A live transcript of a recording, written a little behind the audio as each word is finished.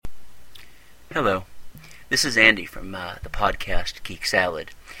Hello, this is Andy from the podcast Geek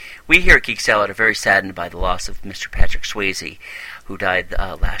Salad. We here at Geek Salad are very saddened by the loss of Mr. Patrick Swayze, who died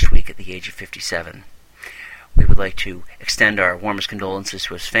last week at the age of 57. We would like to extend our warmest condolences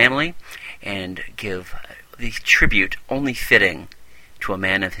to his family and give the tribute only fitting to a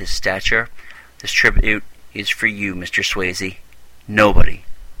man of his stature. This tribute is for you, Mr. Swayze. Nobody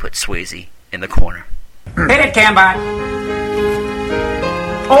put Swayze in the corner. Hit it, Cambot!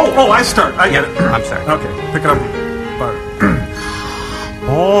 Oh, I start. I get it. I'm sorry. Okay, pick it up.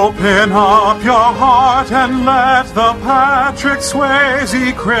 Open up your heart and let the Patrick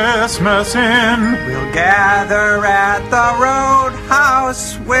Swayze Christmas in. We'll gather at the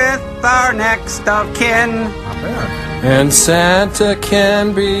Roadhouse with our next of kin. Not bad. And Santa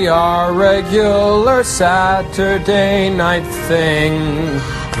can be our regular Saturday night thing.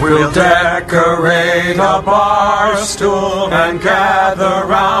 We'll decorate a bar stool and gather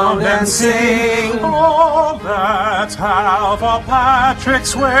round and sing. Oh, let's have a Patrick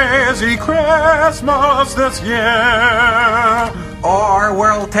Swayze Christmas this year. Or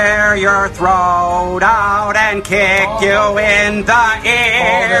we'll tear your throat out and kick you in the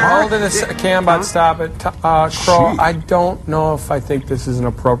ear. Hold it a second. Cambot, stop it. Crow, I don't know if I think this is an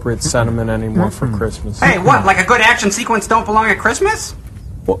appropriate sentiment anymore for Christmas. Hey, what, like a good action sequence don't belong at Christmas?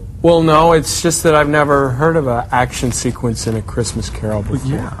 Well, no, it's just that I've never heard of an action sequence in A Christmas Carol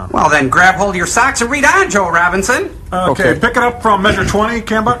before. Yeah. Well, then grab hold of your socks and read on, Joe Robinson. Okay, pick it up from measure 20,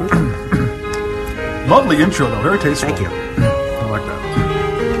 Cambot. Lovely intro, though. Very tasteful. Thank you. I like that.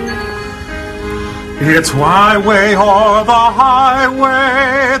 It's my way or the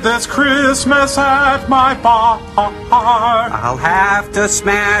highway this Christmas at my bar. I'll have to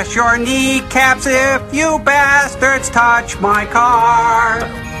smash your kneecaps if you bastards touch my car.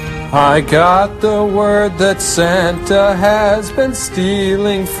 I got the word that Santa has been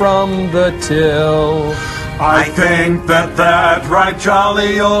stealing from the till. I think that right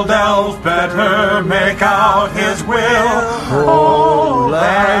jolly old elf better make out his will. Oh,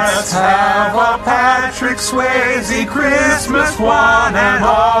 let's have a Patrick Swayze Christmas one and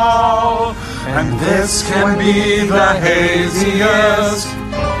all. And this can be the haziest.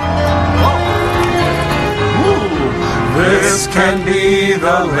 This can be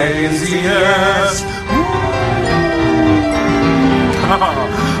the laziest.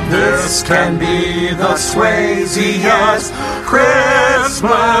 This can be the Swayziest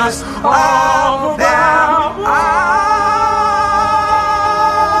Christmas of them all.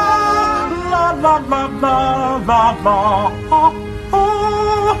 La la la la la la.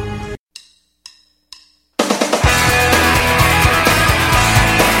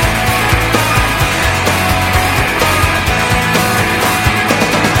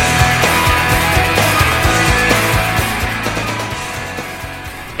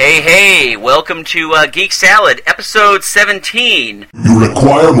 Hey, welcome to Geek Salad, episode 17. You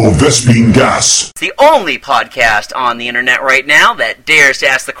require more Vespine gas. It's the only podcast on the internet right now that dares to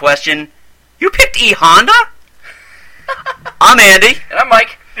ask the question, you picked E-Honda? I'm Andy. And I'm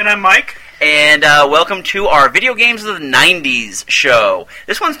Mike. And I'm Mike. And welcome to our Video Games of the 90s show.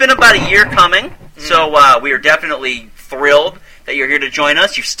 This one's been about a year coming, so we are definitely thrilled that you're here to join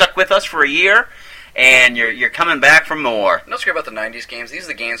us. You've stuck with us for a year. And you're coming back for more. You know what's great about the 90s games? These are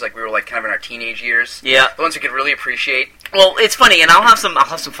the games like we were like kind of in our teenage years. Yeah. The ones we could really appreciate. Well, it's funny, and I'll have some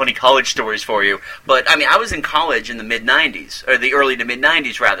funny college stories for you. But I mean, I was in college in the mid-90s, or the early to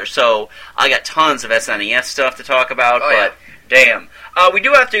mid-90s rather. So I got tons of SNES stuff to talk about. Damn, we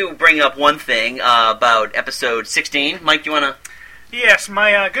do have to bring up one thing about episode 16. Mike, you wanna? Yes,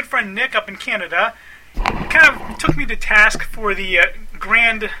 my good friend Nick up in Canada kind of took me to task for the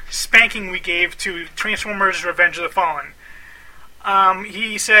grand spanking we gave to Transformers Revenge of the Fallen.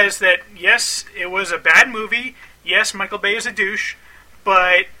 He says that, yes, it was a bad movie, yes, Michael Bay is a douche,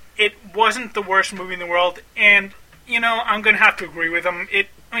 but it wasn't the worst movie in the world, and, you know, I'm going to have to agree with him.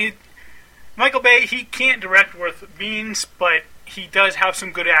 Michael Bay, he can't direct worth beans, but he does have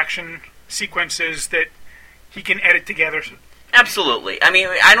some good action sequences that he can edit together. Absolutely. I mean,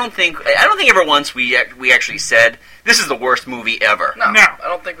 I don't think ever once we actually said this is the worst movie ever. No, I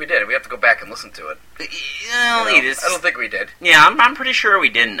don't think we did. We have to go back and listen to it. I don't think we did. Yeah, I'm pretty sure we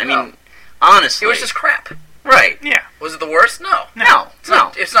didn't. I mean, honestly, it was just crap. Right. Yeah. Was it the worst? No.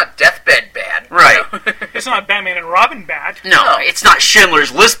 It's not Deathbed bad. Right. You know? It's not Batman and Robin bad. No, it's not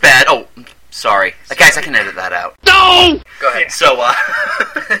Schindler's List bad. Oh, sorry. Guys, I can edit that out. No! Go ahead. Yeah. So,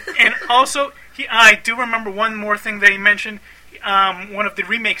 And also, I do remember one more thing that he mentioned. One of the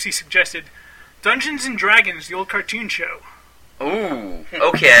remakes he suggested, Dungeons and Dragons, the old cartoon show. Ooh,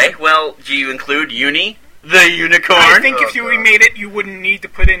 okay. Well, do you include Uni, the unicorn? I think if you remade it, you wouldn't need to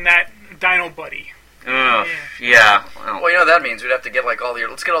put in that Dino Buddy. Yeah. Well, you know what that means? We'd have to get like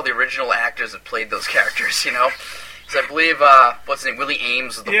let's get all the original actors that played those characters, you know? Because I believe, what's his name? Willie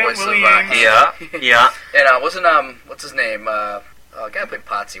Ames was the voice Willie of Ames. Yeah. And wasn't, what's his name? The guy who played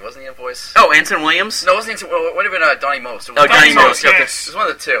Potsy, wasn't he a voice? Oh, Anson Williams? No, wasn't he? What would have been Donnie Most? Donnie Most, okay. yes. It was one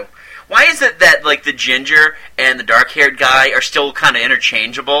of the two. Why is it that, like, the ginger and the dark-haired guy are still kind of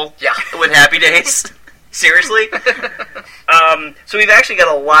interchangeable with Happy Days? Seriously? So we've actually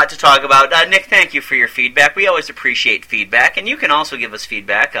got a lot to talk about. Nick, thank you for your feedback. We always appreciate feedback, and you can also give us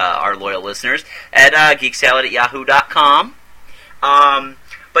feedback, our loyal listeners, at geeksalad@yahoo.com.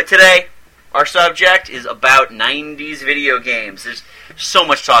 But today, our subject is about 90s video games. There's so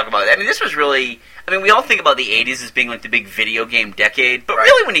much to talk about. I mean, this was really... I mean, we all think about the 80s as being like the big video game decade, but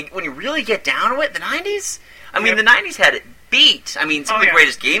really, when you really get down to it, the 90s... I mean, the 90s had it beat. I mean, some of the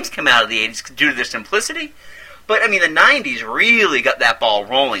greatest games come out of the 80s due to their simplicity. But, I mean, the 90s really got that ball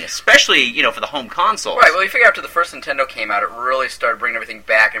rolling, especially, you know, for the home consoles. Right, well, you figure after the first Nintendo came out, it really started bringing everything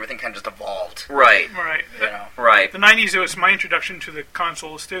back, and everything kind of just evolved. Right. You know. Right. The 90s, it was my introduction to the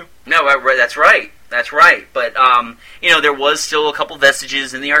consoles, too. No, that's right. That's right. But, you know, there was still a couple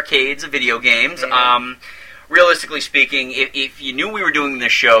vestiges in the arcades of video games. Mm-hmm. Realistically speaking, if you knew we were doing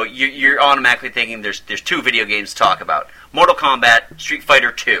this show, you're automatically thinking there's two video games to talk about. Mortal Kombat, Street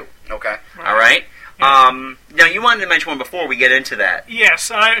Fighter 2. Okay. All right? Yeah. Now, you wanted to mention one before we get into that.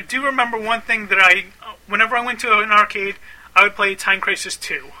 Yes, I do remember one thing that whenever I went to an arcade, I would play Time Crisis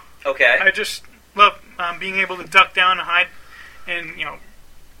 2. Okay. I just love being able to duck down and hide, and, you know,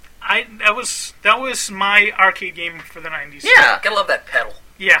 that was my arcade game for the 90s. Yeah, gotta love that pedal.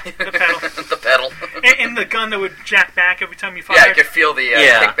 Yeah, the pedal. The pedal. And the gun that would jack back every time you fired. Yeah, you could feel the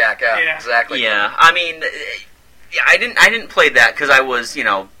kickback. Yeah, exactly. Yeah, I mean, I didn't play that because I was, you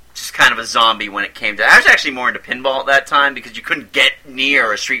know, just kind of a zombie when it came to... I was actually more into pinball at that time because you couldn't get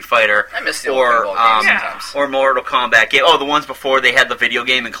near a Street Fighter I miss the old pinball games sometimes. Or Mortal Kombat game. Oh, the ones before they had the video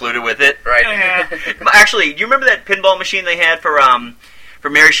game included with it. Right. Yeah. Actually, do you remember that pinball machine they had for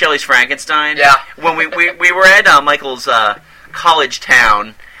Mary Shelley's Frankenstein? Yeah. When we were at Michael's college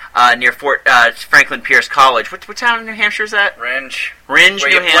town near Fort Franklin Pierce College. What town in New Hampshire is that? Rindge,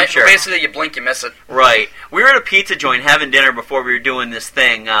 New Hampshire. Basically, you blink, you miss it. Right. We were at a pizza joint having dinner before we were doing this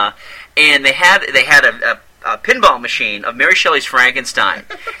thing, and they had a pinball machine of Mary Shelley's Frankenstein,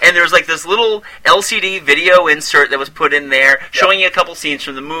 and there was like this little LCD video insert that was put in there showing you a couple scenes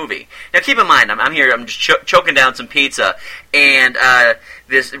from the movie. Now, keep in mind, I'm here, I'm just choking down some pizza, and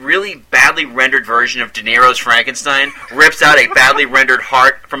this really badly rendered version of De Niro's Frankenstein rips out a badly rendered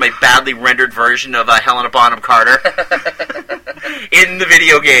heart from a badly rendered version of Helena Bonham Carter in the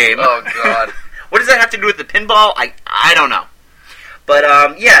video game. Oh, God. What does that have to do with the pinball? I don't know. But,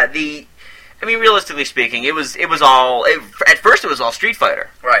 I mean, realistically speaking, it was all... at first, it was all Street Fighter.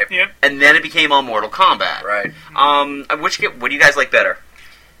 Right. Yep. And then it became all Mortal Kombat. Right. What do you guys like better?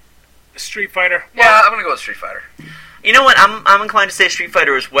 Street Fighter. Yeah, I'm going to go with Street Fighter. You know what? I'm inclined to say Street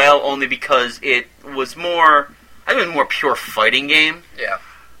Fighter as well, only because it was more... I think it was a more pure fighting game. Yeah.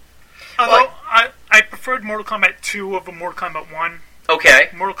 Although, I preferred Mortal Kombat 2 over Mortal Kombat 1. Okay.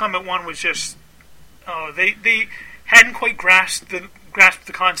 Mortal Kombat 1 was just... they hadn't quite grasped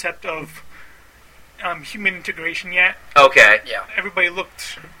the concept of human integration yet. Okay. Yeah. Everybody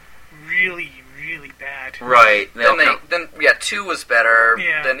looked really, really bad. Right. Then 2 was better.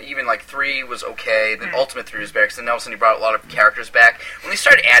 Yeah. Then even like 3 was okay. Then Ultimate 3 was better because then all of a sudden you brought a lot of characters back. When they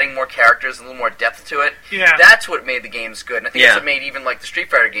started adding more characters, a little more depth to it, that's what made the games good. And I think that's what made even like the Street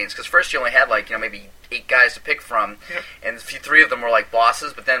Fighter games, because first you only had like, you know, maybe 8 guys to pick from, and 3 of them were like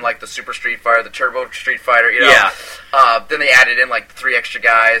bosses, but then like the Super Street Fighter, the Turbo Street Fighter, you know, then they added in like 3 extra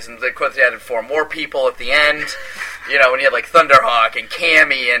guys, and they added 4 more people at the end. You know, when you had like Thunderhawk and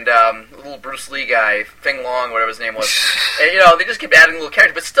Cammy and little Bruce Lee guy, Feng Long, whatever his name was, and you know, they just kept adding little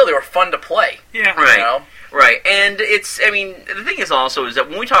characters, but still they were fun to play. Yeah, right. You know? Right, and I mean, the thing is also is that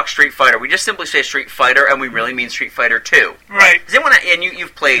when we talk Street Fighter, we just simply say Street Fighter, and we really mean Street Fighter 2. Right. And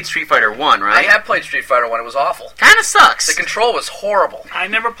you've played Street Fighter 1, right? I have played Street Fighter 1. It was awful. Kind of sucks. The control was horrible. I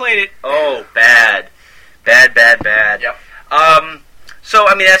never played it. Oh, bad. Bad. Yep. So,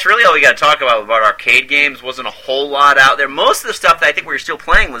 I mean, that's really all we got to talk about arcade games. Wasn't a whole lot out there. Most of the stuff that I think we were still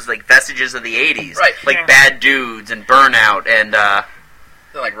playing was, like, vestiges of the 80s. Right. Like Bad Dudes and Burnout and,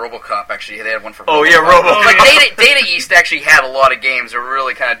 Then like RoboCop, actually, they had one for. Oh yeah, RoboCop. Like Data East actually had a lot of games that were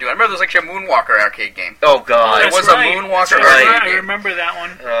really kind of doing. I remember there was actually a Moonwalker arcade game. Oh god, there was a Moonwalker arcade game. I remember that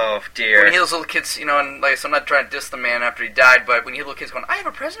one. Oh dear. When you hear those little kids, you know, and like, so I'm not trying to diss the man after he died, but when you hear little kids going, "I have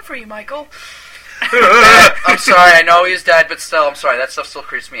a present for you, Michael." I'm sorry, I know he's dead, but still, I'm sorry. That stuff still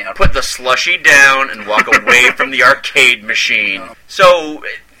creeps me out. Put the slushie down and walk away from the arcade machine. So,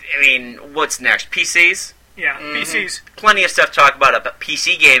 I mean, what's next? PCs? Yeah, PCs. Plenty of stuff to talk about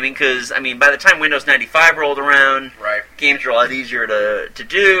PC gaming, because, I mean, by the time Windows 95 rolled around, games were a lot easier to do.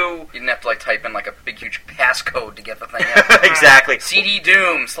 You didn't have to, type in, a big, huge passcode to get the thing out. Exactly. CD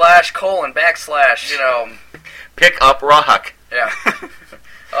Doom / : Pick up rock. Yeah.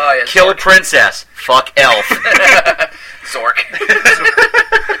 Oh, yeah. Kill princess. Fuck elf. Zork.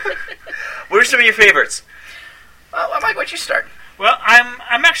 What are some of your favorites? Mike, why'd you start? Well,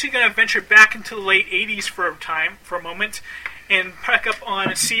 I'm actually going to venture back into the late 80s for a moment, and pick up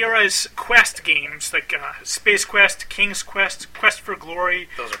on Sierra's Quest games, like Space Quest, King's Quest, Quest for Glory.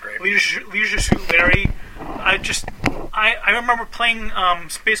 Those are great. Leisure Suit Larry. I remember playing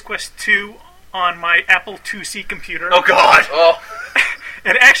Space Quest 2 on my Apple IIc computer. Oh, God! Oh.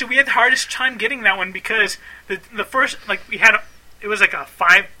 And actually, we had the hardest time getting that one because the first, it was like a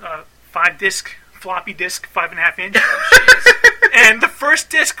 5-disc floppy disk, 5.5 inch. Oh, and the first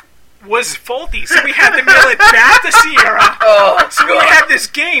disc was faulty, so we had to mail it back to Sierra. Oh, so God. we had this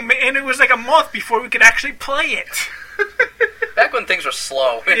game, and it was like a month before we could actually play it. Back when things were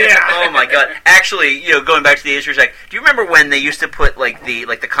slow. Yeah. Oh my God! Actually, going back to the issue, do you remember when they used to put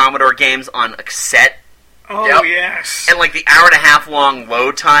the Commodore games on a cassette? Oh, Yep. yes. And the hour and a half long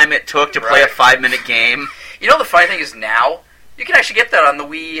load time it took to play a 5-minute game. You know the funny thing is now you can actually get that on the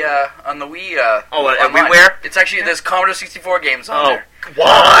Wii. WiiWare? It's actually there's Commodore 64 games on there.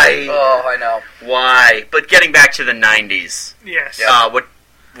 Why? Oh, I know. Why? But getting back to the 90s. Yes. What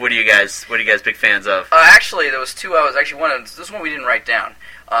are you guys big fans of? Actually, there was two. This one we didn't write down.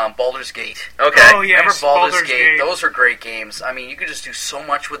 Baldur's Gate. Okay. Oh, yes. Remember Baldur's Gate? Those are great games. I mean, you could just do so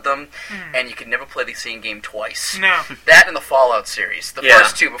much with them, and you could never play the same game twice. No. That and the Fallout series. The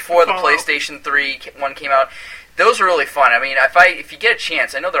first two, before the PlayStation 3 one came out. Those are really fun. I mean, if you get a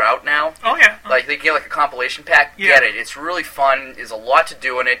chance, I know they're out now. Oh, yeah. They get a compilation pack. Yeah. Get it. It's really fun. There's a lot to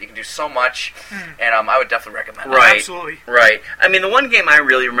do in it. You can do so much, and I would definitely recommend it. Right. Absolutely. Right. I mean, the one game I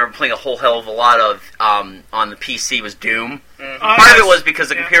really remember playing a whole hell of a lot of on the PC was Doom. Part of it was because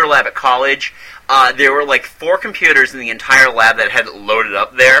the computer lab at college, there were 4 computers in the entire lab that had it loaded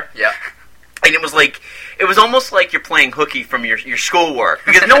up there. Yeah. And it was almost like you're playing hooky from your schoolwork,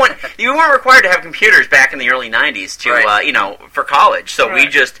 because you weren't required to have computers back in the early 90s to for college. So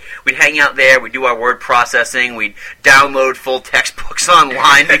we'd hang out there, we'd do our word processing, we'd download full textbooks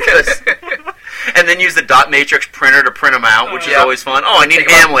online and then use the dot matrix printer to print them out, which is always fun. Oh, I need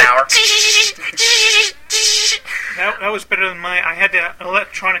Hamlet. That was better than I had an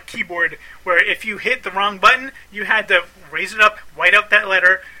electronic keyboard where if you hit the wrong button, you had to raise it up, white out that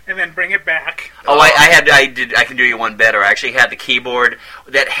letter, and then bring it back. Oh, I can do you one better. I actually had the keyboard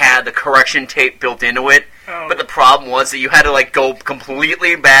that had the correction tape built into it. Oh. But the problem was that you had to go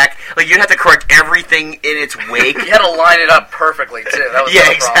completely back. You'd have to correct everything in its wake. You had to line it up perfectly too. That was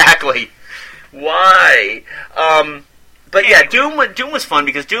exactly. Why? But yeah, Doom was fun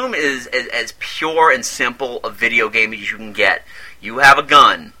because Doom is as pure and simple a video game as you can get. You have a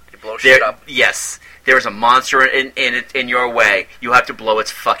gun. You blow shit up. Yes. There's a monster in your way. You have to blow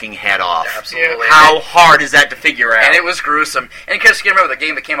its fucking head off. Yeah, absolutely. How hard is that to figure out? And it was gruesome. And because you remember the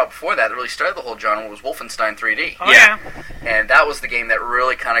game that came out before that really started the whole genre was Wolfenstein 3D. Oh, yeah. And that was the game that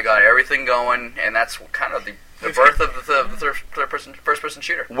really kind of got everything going, and that's kind of the birth of the first-person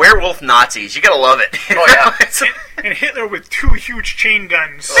shooter. Werewolf Nazis. You gotta love it. Oh, yeah. and Hitler with 2 huge chain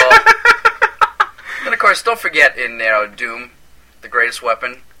guns. And, of course, don't forget in Doom, the greatest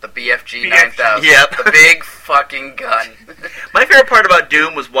weapon, the BFG 9000. Yep. The big fucking gun. My favorite part about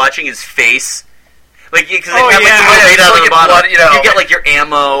Doom was watching his face. Because they have the weight out of the bottom. Blood, you get your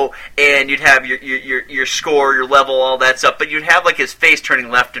ammo, and you'd have your score, your level, all that stuff. But you'd have his face turning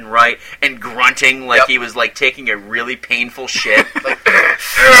left and right and grunting he was taking a really painful shit.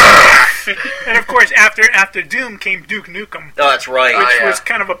 And of course, after Doom came Duke Nukem. Oh, that's right. Which was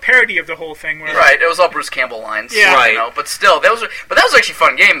kind of a parody of the whole thing. Right. It was all Bruce Campbell lines. Yeah. Right. But still, that was actually a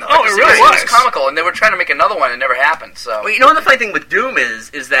fun game though. Oh, it really was. It was comical, and they were trying to make another one, and it never happened. So. Well, what the funny thing with Doom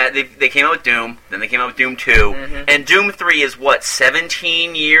is that they came out with Doom, then they came out with Doom 2, and Doom 3 is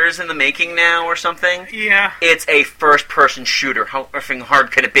 17 years in the making now or something? Yeah. It's a first-person shooter. How effing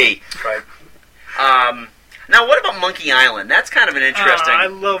hard could it be? Right. Now, what about Monkey Island? That's kind of an interesting... I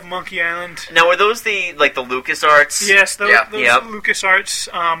love Monkey Island. Now, were those the LucasArts? Yes, those are LucasArts.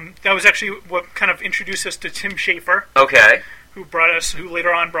 That was actually what kind of introduced us to Tim Schafer. Okay. Who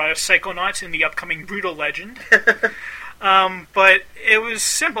later on brought us Psychonauts in the upcoming Brutal Legend. But it was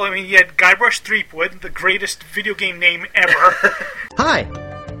simple. I mean, you had Guybrush Threepwood, the greatest video game name ever. Hi,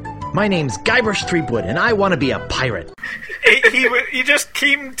 my name's Guybrush Threepwood, and I want to be a pirate. He just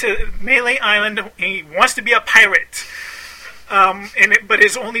came to Melee Island, and he wants to be a pirate. But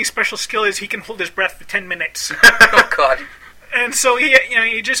his only special skill is he can hold his breath for 10 minutes. Oh, God. And so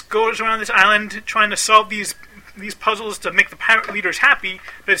he just goes around this island trying to solve these puzzles to make the pirate leaders happy.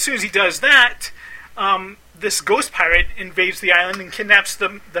 But as soon as he does that, this ghost pirate invades the island and kidnaps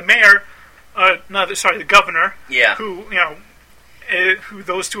the mayor. The governor. Yeah. Who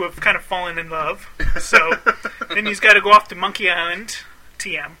those two have kind of fallen in love. So then he's got to go off to Monkey Island.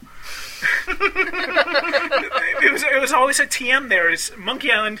 TM. it was always a TM there. It's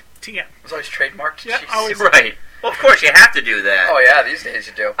Monkey Island TM. It was always trademarked? Yeah, always. Right. Well, of course, you have to do that. Oh, yeah, these days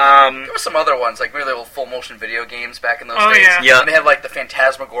you do. There were some other ones, like maybe little full-motion video games back in those days. Yeah. And they had, like, the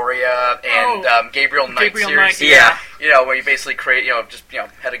Phantasmagoria and Gabriel Knight series. Yeah. Where you basically create,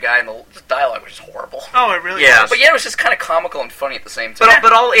 had a guy and the dialogue was just horrible. Oh, it really was. But yeah, it was just kind of comical and funny at the same time.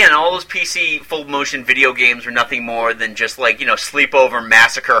 But all those PC full-motion video games were nothing more than just, Sleepover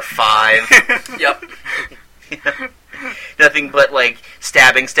Massacre 5. Yep. Nothing but,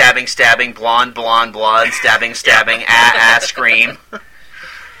 stabbing, blonde, stabbing, scream.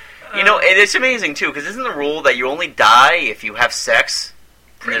 It's amazing, too, because isn't the rule that you only die if you have sex?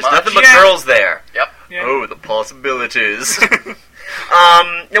 And there's nothing but girls there. Yep. Yeah. Oh, the possibilities.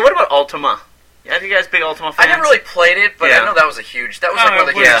 Now, what about Ultima? Are you guys big Ultima fans? I never really played it, but I know that was a huge... That was one of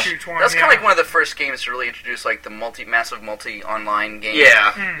the huge one. That was kind of like one of the first games to really introduce the massive online game.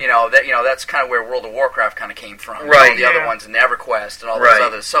 Yeah. That's kind of where World of Warcraft kind of came from. Right. All the other ones, and EverQuest and all those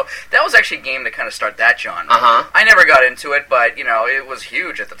others. So that was actually a game to kind of start that genre. Uh-huh. I never got into it, but it was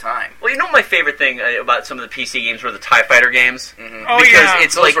huge at the time. Well, my favorite thing about some of the PC games were the TIE Fighter games. Mm-hmm. Oh, because yeah.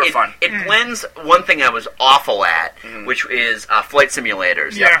 it's those were fun. It blends one thing I was awful at, which is flight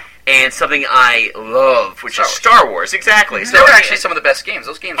simulators. Yeah. And something I love, which is Star Wars. Exactly. So they were actually some of the best games.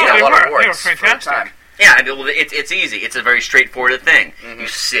 Those games got a lot of awards. They were fantastic. For the time. Yeah, it's easy. It's a very straightforward thing. You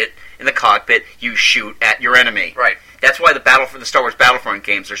sit in the cockpit, you shoot at your enemy. Right. That's why the Star Wars Battlefront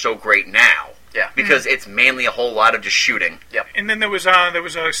games are so great now. Yeah. Because it's mainly a whole lot of just shooting. Yep. And then there was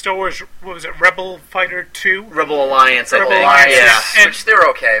a Star Wars, what was it, Rebel Fighter 2? Rebel Alliance, I think. Yeah. And which they were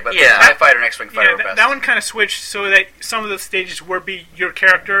okay, but the TIE Fighter and X-Wing Fighter were best. That one kind of switched so that some of the stages would be your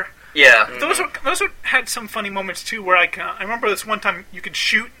character. Yeah. Those had some funny moments too, where I remember this one time you could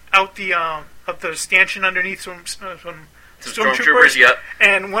shoot out of the stanchion underneath some stormtroopers. Yep.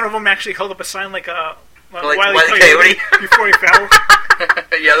 And one of them actually held up a sign like Wile E. Coyote before he fell.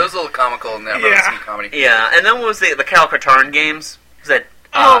 Yeah, those were a little comical in there. Some comedy. Yeah, and then what was the Cal Katarn games? Was that?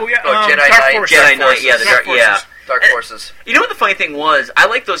 Jedi Dark Forces. Jedi Knight. Yeah, Dark Forces. You know what the funny thing was? I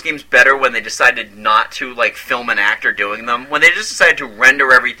liked those games better when they decided not to film an actor doing them. When they just decided to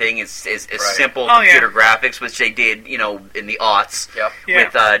render everything as simple computer graphics, which they did, in the aughts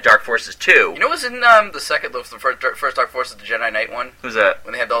with Dark Forces 2. You know what was in the first Dark Forces, the Jedi Knight one? Who's that?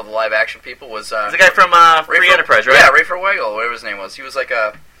 When they had all the live action people was the guy from Free Enterprise, right? Yeah, Rafer Weigel, whatever his name was. He was like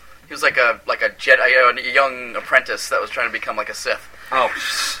a Jedi, a young apprentice that was trying to become like a Sith. Oh,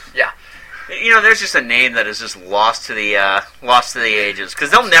 yeah. There's just a name that is just lost to the ages,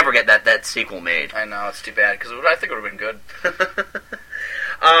 because they'll never get that sequel made. I know, it's too bad, because I think it would have been good.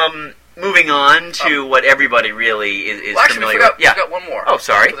 Moving on to what everybody really is familiar with. We got one more. Oh,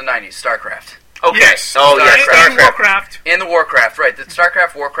 sorry. For the 90s, StarCraft. Okay. Yes. StarCraft. And Warcraft. And the Warcraft, right. The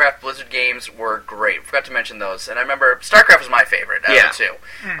StarCraft, Warcraft, Blizzard games were great. Forgot to mention those. And I remember StarCraft was my favorite out of the two.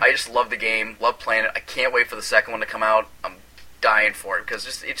 I just love the game, love playing it. I can't wait for the second one to come out. I'm dying for it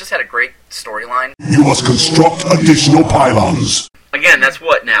because it just had a great storyline. You must construct additional pylons. Again, that's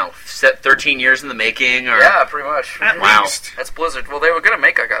what now? 13 years in the making? Or? Yeah, pretty much. Wow. That's Blizzard. Well, they were going to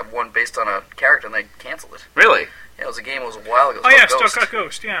make one based on a character, and they canceled it. Really? Yeah, it was a game. It was a while ago. StarCraft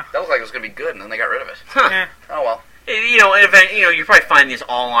Ghost. Yeah. That looked like it was going to be good, and then they got rid of it. Huh. Yeah. Oh well. You probably find these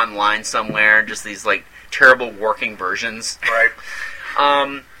all online somewhere. Just these terrible working versions. Right.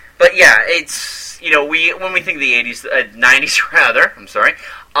 But yeah, it's when we think of the 90s rather. I'm sorry.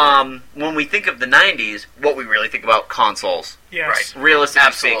 When we think of the 90s, what we really think about consoles. Yes. Right.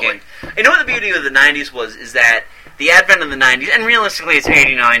 Realistically speaking. You know what the beauty of the 90s was? Is that the advent of the 90s, and realistically it's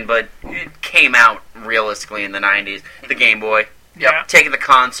 89, but it came out realistically in the 90s, the Game Boy. Yep. Taking the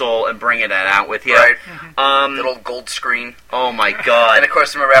console and bringing it out with you. Right. That old gold screen. Oh my god. And of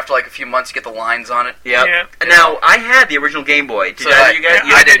course, remember after a few months you get the lines on it. Yep. Yeah. And now, I had the original Game Boy. Did either you guys?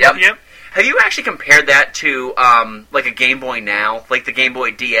 Yeah, I did, Yep. Have you actually compared that to a Game Boy now, like the Game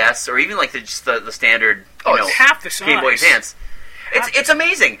Boy DS, or even just the standard? It's half the size. Game Boy Advance. It's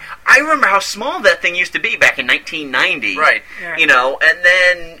amazing. I remember how small that thing used to be back in 1990. Right. Yeah. And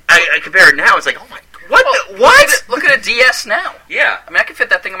then I compare it now. It's like, oh my, what? Well, What? Look at a DS now. Yeah. I mean, I can fit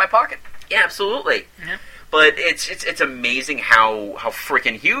that thing in my pocket. Yeah, absolutely. Yeah. But it's amazing how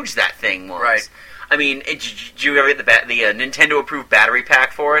freaking huge that thing was. Right. I mean, did you ever get the Nintendo-approved battery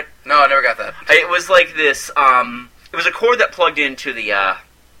pack for it? No, I never got that. It was like this. It was a cord that plugged into the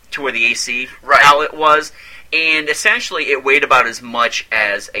to where the AC outlet was, and essentially it weighed about as much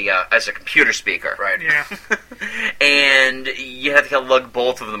as a computer speaker. Right. Yeah. And you had to lug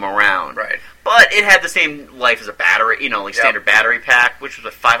both of them around. Right. But it had the same life as a battery, standard battery pack, which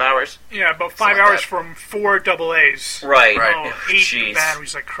was 5 hours. Yeah, about 5 hours from 4 AA's. Right. Oh, 8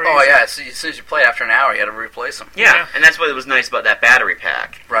 batteries like crazy. Oh yeah, so as soon as you play after an hour, you had to replace them. Yeah, and that's what was nice about that battery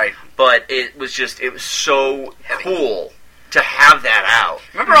pack. Right. But it was so cool to have that out.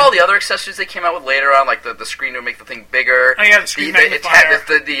 Remember all the other accessories they came out with later on, like the screen to make the thing bigger? Oh yeah, the screen magnifier.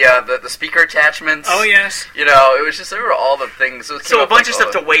 The speaker attachments. Oh yes. You know, it was just, there were all the things. So a bunch of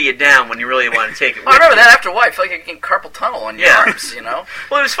stuff to weigh you down when you really want to take it with I remember that after a while. I feel like I get carpal tunnel on your arms, you know?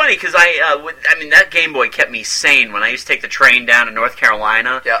 Well, it was funny because that Game Boy kept me sane when I used to take the train down to North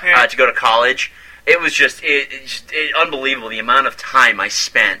Carolina to go to college. It was just unbelievable the amount of time I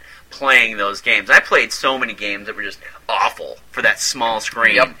spent playing those games. I played so many games that were just awful for that small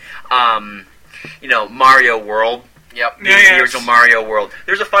screen. Yep. Mario World. Yep. The original Mario World.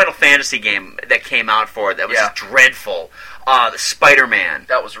 There's a Final Fantasy game that came out for it that was just dreadful. The Spider-Man.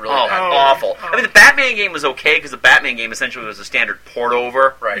 That was really bad. Awful. I mean, the Batman game was okay because the Batman game essentially was a standard port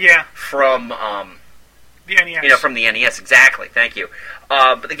over. Right. Yeah. From the NES. From the NES. Exactly. Thank you.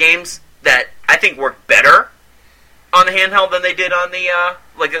 But the games that I think work better on the handheld than they did on the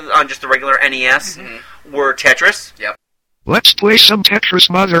on just the regular NES were Tetris. Yep. Let's play some Tetris,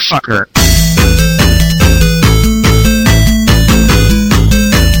 motherfucker.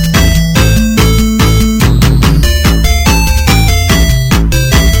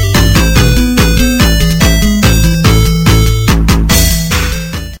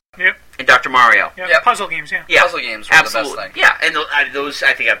 Yep. And Dr. Mario. Yep. Puzzle games, yeah. Puzzle games were absolutely. the best thing. Yeah, and those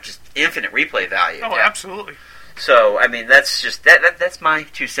I think have just infinite replay value. Oh, absolutely. So, I mean, that's just that's my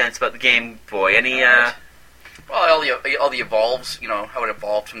 2 cents about the Game Boy. Any Well, all the evolves, how it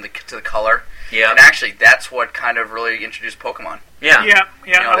evolved from to the color. Yeah. And actually, that's what kind of really introduced Pokemon. Yeah. Yeah.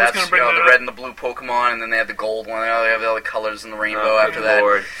 I was That's going to bring that the up. red and the blue Pokemon, and then they had the gold one. They have the other colors in the rainbow after that.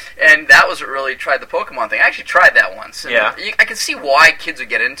 Lord. And that was what really tried the Pokemon thing. I actually tried that once. And Yeah. I can see why kids would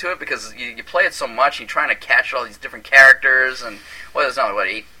get into it, because you play it so much, and you're trying to catch all these different characters, and there's not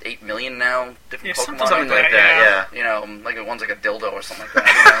 8 million now different Pokemon. Something like that. Yeah. Like one's like a dildo or something like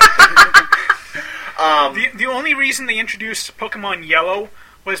that. The only reason they introduced Pokemon Yellow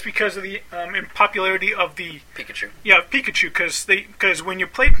was because of the popularity of the Pikachu. Yeah, Pikachu, because when you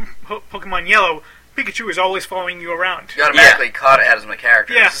played Pokemon Yellow, Pikachu was always following you around. You automatically caught it as a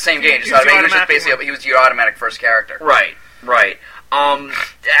character. Yeah. It's the same game. He was your automatic first character. Right.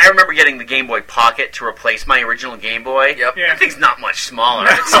 I remember getting the Game Boy Pocket to replace my original Game Boy. Yep. Yeah. That thing's not much smaller.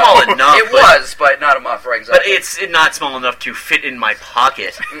 It's small enough. It was, but not enough, right? Exactly. But it's not small enough to fit in my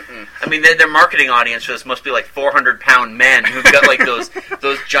pocket. I mean, their marketing audience for this must be like 400-pound men who've got like those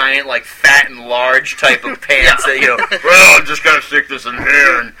giant, like fat and large type of pants that well, I'm just gonna stick this in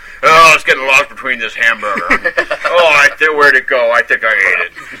here, and it's getting lost between this hamburger. Where'd it go? I think I ate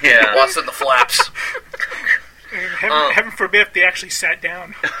it. Yeah. What's in the flaps? Heaven forbid if they actually sat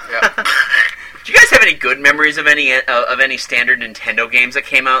down. Yeah. Do you guys have any good memories of any standard Nintendo games that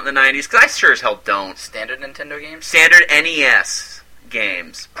came out in the 90s? Because I sure as hell don't. Standard Nintendo games? Standard NES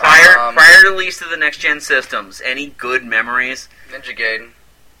games. Prior to the release of the next-gen systems. Any good memories? Ninja Gaiden.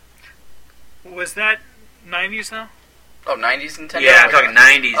 Was that 90s though? Oh, 90s Nintendo? Yeah, I'm talking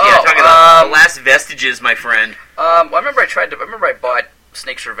 90s. I'm talking about the last vestiges, my friend. I remember I bought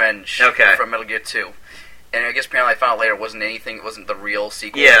Snake's Revenge from Metal Gear 2. And I guess apparently I found out later it wasn't the real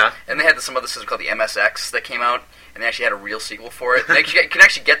sequel. Yeah. And they had some other system called the MSX that came out, and they actually had a real sequel for it. And you can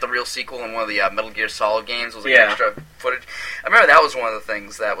actually get the real sequel in one of the Metal Gear Solid games. It was like extra footage. I remember that was one of the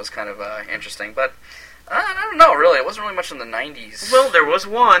things that was kind of interesting. But I don't know, really. It wasn't really much in the 90s. Well, there was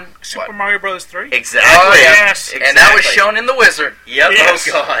one. Super Mario Bros. 3? Exactly. Oh, yes. Exactly. And that was shown in The Wizard. Yep. Yes.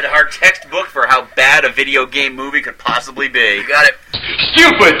 Oh, God. Our textbook for how bad a video game movie could possibly be. You got it.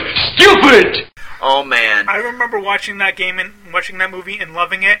 Stupid! Oh, man. I remember watching that game and watching that movie and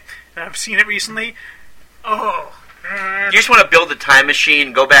loving it, and I've seen it recently. Oh, man. You just want to build a time machine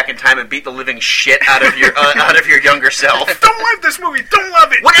and go back in time and beat the living shit out of your younger self. Don't love this movie. Don't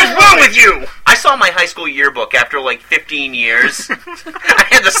love it. What is wrong with you? I saw my high school yearbook after like 15 years. I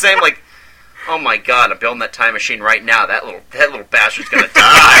had the same oh my God, I'm building that time machine right now. That little bastard's gonna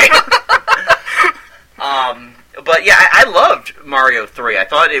die. But yeah, I loved Mario 3. I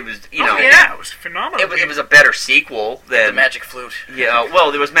thought it was, it was phenomenal. It was a better sequel than The Magic Flute. Yeah,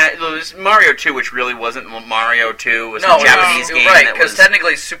 well, there was Mario 2, which really wasn't Mario 2. It was a Japanese game. Right, because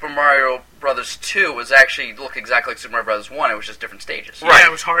technically Super Mario Brothers 2 was actually looked exactly like Super Mario Brothers 1. It was just different stages. Right. Yeah,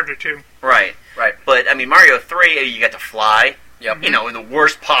 it was harder too. Right. But I mean, Mario 3, you got to fly. Yep. You know, in the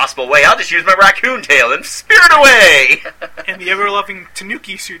worst possible way. I'll just use my raccoon tail and spirit away. And the ever-loving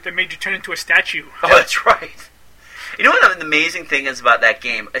Tanuki suit that made you turn into a statue. Oh, that's right. You know what the amazing thing is about that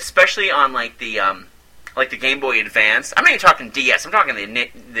game, especially on like the Game Boy Advance. I'm not even talking DS. I'm talking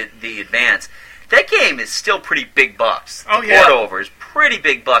the Advance. That game is still pretty big bucks. Oh yeah. Port over is pretty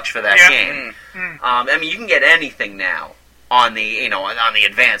big bucks for that game. I mean, you can get anything now on the on the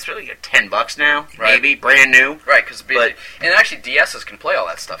Advance. Really, $10 now, maybe brand new. Right, and actually DSs can play all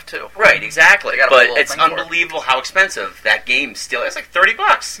that stuff too. Right, exactly. But it's unbelievable how expensive that game still is. Like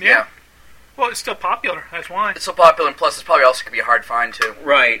 $30. Yeah. Well, it's still popular. That's why. It's so popular, and plus, it's probably also could be a hard find too.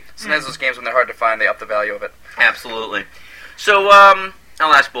 Right. Sometimes those games, when they're hard to find, they up the value of it. Absolutely. So,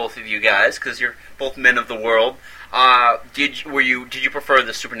 I'll ask both of you guys because you're both men of the world. Did you prefer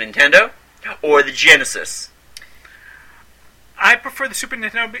the Super Nintendo or the Genesis? I prefer the Super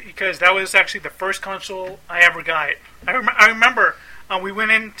Nintendo because that was actually the first console I ever got. I remember we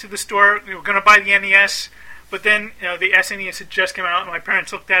went into the store. We were going to buy the NES, but then the SNES had just come out, and my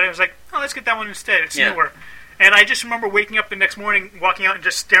parents looked at it and was like, "Oh, let's get that one instead. It's newer." And I just remember waking up the next morning, walking out, and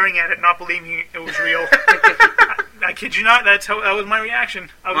just staring at it, not believing it was real. I kid you not. That was my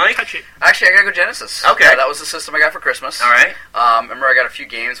reaction. I would touch it. Actually, I gotta go Genesis. Okay, that was the system I got for Christmas. All right. Remember, I got a few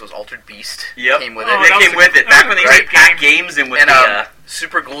games. It was Altered Beast. Yep. Came with it. They came with it. Back when they made pack games and with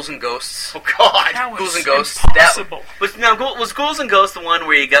Super Ghouls and Ghosts. Oh God, that was Ghouls and Ghosts. Impossible. Was Ghouls and Ghosts the one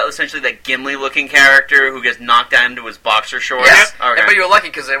where you got essentially that Gimli-looking character who gets knocked down into his boxer shorts? Yes. Okay. But you were lucky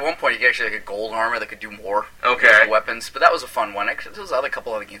because at one point you actually had a gold armor that could do more. Okay. Weapons, but that was a fun one. There was a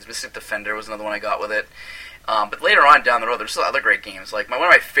couple other games. Mystic Defender was another one I got with it. But later on down the road, there's still other great games. Like one of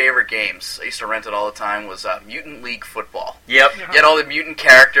my favorite games, I used to rent it all the time, was Mutant League Football. Yep. You had all the mutant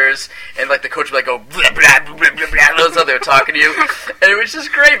characters, and like the coach would like go blah blah blah blah blah blah. That's how they were talking to you, and it was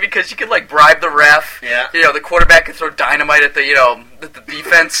just great because you could like bribe the ref. Yeah. The quarterback could throw dynamite at the the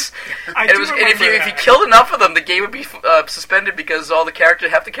defense. And if you killed enough of them, the game would be suspended because half the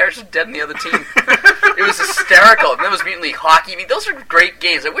characters are dead in the other team. It was hysterical. And then was Mutant League Hockey. I mean, those are great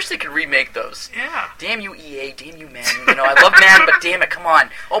games. I wish they could remake those. Yeah. Damn you, EA. Damn you, man. I love man, but damn it, come on,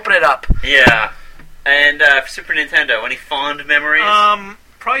 open it up. Yeah. And for Super Nintendo, any fond memories?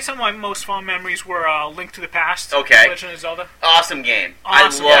 Probably some of my most fond memories were Link to the Past. Okay. Legend of Zelda. Awesome game.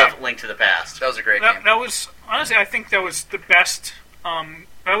 Awesome, I love Link to the Past. That was a great game. That was, honestly, I think that was the best.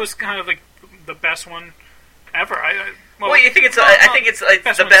 That was kind of like the best one ever. I think it's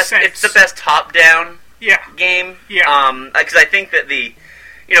the best. It's the best top-down game. Yeah. Because I think that the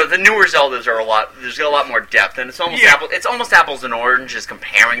newer Zeldas are there's a lot more depth, and it's almost apples and oranges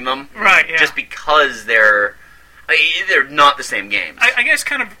comparing them. Right. Yeah. Just because they're not the same games. I guess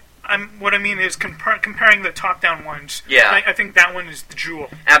kind of. What I mean is comparing the top-down ones. Yeah. I think that one is the jewel.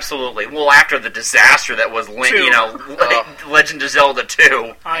 Absolutely. Well, after the disaster that was Legend of Zelda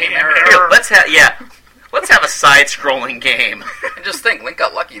 2. Let's have a side-scrolling game. And just think, Link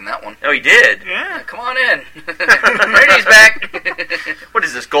got lucky in that one. Oh, he did? Yeah. Come on in. Ernie's back. What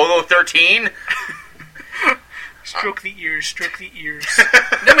is this, Golgo 13? Stroke the ears.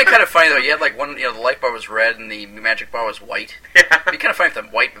 That'd be kind of funny though. You had like one, the life bar was red and the magic bar was white. Yeah. It'd be kind of funny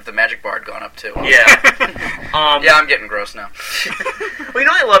if the magic bar had gone up too. Yeah. Yeah, I'm getting gross now. Well,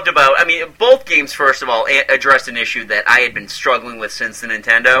 I loved about. Both games. First of all, addressed an issue that I had been struggling with since the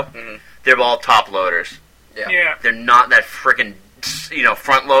Nintendo. Mm-hmm. They're all top loaders. Yeah. They're not that frickin'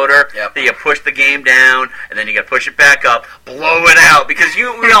 front loader. Yep. That you push the game down and then you got to push it back up, blow it out because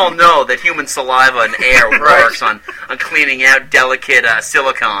we all know that human saliva and air works on cleaning out delicate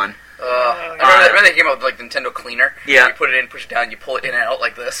silicon. I remember they came out with like Nintendo Cleaner. Yeah. You put it in, push it down, you pull it in and out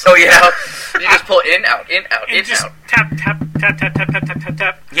like this. Oh yeah. You just pull it in, out, in, just out.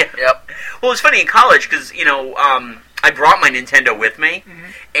 Tap. Yeah. Yep. Well, it's funny in college because I brought my Nintendo with me,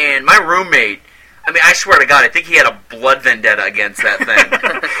 and my roommate. I swear to God, I think he had a blood vendetta against that thing.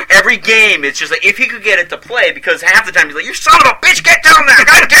 Every game, it's just like, if he could get it to play, because half the time he's like, you son of a bitch, get down there,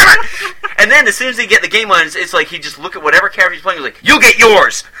 God damn it! And then as soon as he get the game on, it's like he just look at whatever character he's playing, he's like, you'll get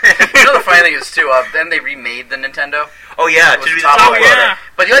yours! The funny thing is, too, then they remade the Nintendo. Oh, yeah. To be the top loader.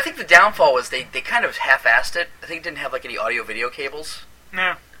 But I think the downfall was they kind of half-assed it. I think it didn't have any audio-video cables.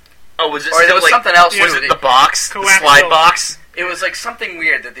 No. Oh, was it or there was something else? Was it the box? The slide box? It was like something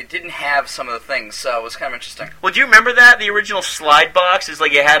weird that they didn't have some of the things, so it was kind of interesting. Well, do you remember that? The original slide box is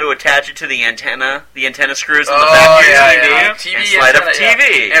like you had to attach it to the antenna screws on the back of your TV, and slide up the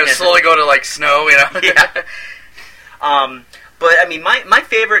TV. And it would slowly go to snow, Yeah. But my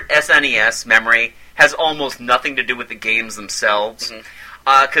favorite SNES memory has almost nothing to do with the games themselves. Mm-hmm.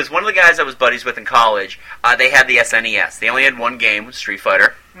 Because one of the guys I was buddies with in college, they had the SNES. They only had one game, Street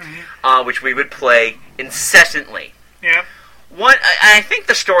Fighter, which we would play incessantly. Yeah. I think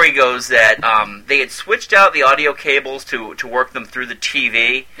the story goes that they had switched out the audio cables to work them through the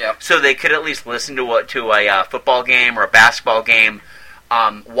TV, so they could at least listen to a football game or a basketball game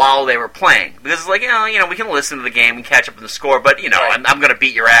while they were playing. Because it's like, we can listen to the game and catch up on the score, but I'm going to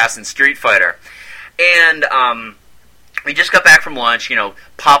beat your ass in Street Fighter. And we just got back from lunch,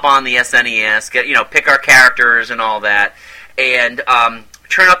 pop on the SNES, pick our characters and all that, and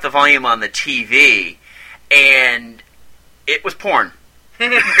turn up the volume on the TV, and it was porn. The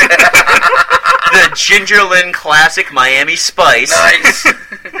Gingerlin Classic Miami Spice. Nice.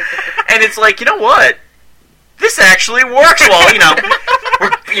 And it's like, you know what? This actually works well,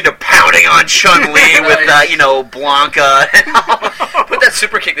 we're pounding on Chun-Li with, Blanca. Put that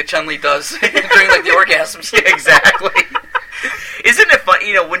super kick that Chun-Li does during, like, the orgasms. Yeah, exactly. Isn't it fun,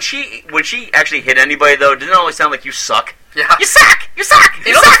 when she actually hit anybody, though, didn't it always sound like you suck? Yeah. You suck! You suck!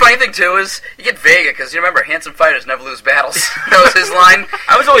 You know the funny thing, too, is you get Vega, because you remember, handsome fighters never lose battles. That was his line.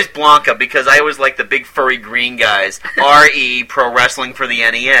 I was always Blanca, because I always liked the big furry green guys. R.E. Pro Wrestling for the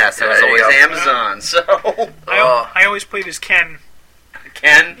NES. I was always Amazon, so... I always played as Ken.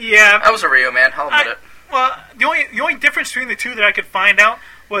 Ken? Yeah. I was a Ryu man, I'll admit it. Well, the only difference between the two that I could find out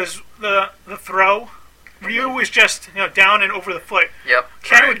was the throw. Ryu was just down and over the foot. Yep.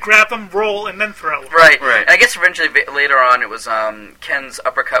 Ken would grab them, roll, and then throw. Right. And I guess eventually later on it was Ken's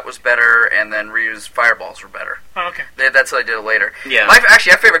uppercut was better, and then Ryu's fireballs were better. Oh, okay. That's how they did it later. Yeah. Our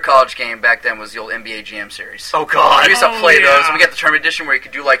favorite college game back then was the old NBA Jam series. Oh God. We used to play those, and we got the tournament edition where you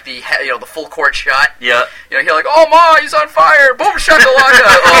could do like the full court shot. Yeah. You're like, oh ma, he's on fire! Boom shakalaka!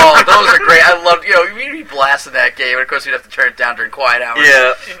 Oh, those are great. I loved. We'd be blasting that game, and of course we'd have to turn it down during quiet hours.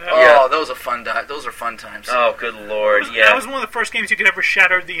 Yeah. Oh, those are fun. Those are fun times. Oh, good Lord. That was one of the first games you could ever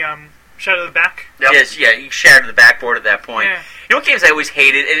shatter the back. Yep. Yes, you shattered the backboard at that point. Yeah. You know what games I always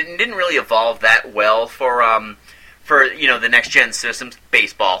hated, and it didn't really evolve that well for the next gen systems?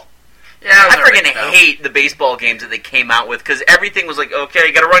 Baseball. Yeah, I freaking hate the baseball games that they came out with, because everything was like,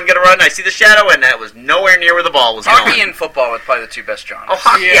 okay, gotta run, I see the shadow, and that was nowhere near where the ball was going. Hockey and football were probably the two best genres. Oh,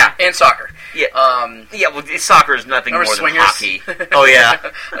 hockey, yeah. And soccer. Yeah. Well, soccer is nothing more swingers? than hockey. Oh, yeah.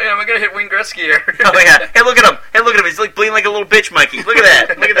 Am I gonna hit Wayne Gretzky here? Oh, yeah. Hey, look at him. He's like bleeding like a little bitch, Mikey. Look at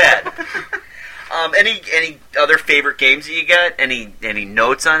that. Any other favorite games that you got? Any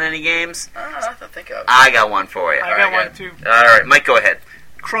notes on any games? Nothing to think of. I got one for you. I got one, too. All right, Mike, go ahead.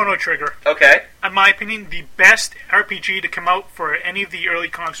 Chrono Trigger. Okay. In my opinion, the best RPG to come out for any of the early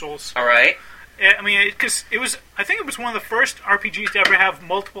consoles. All right. I mean, because I think it was one of the first RPGs to ever have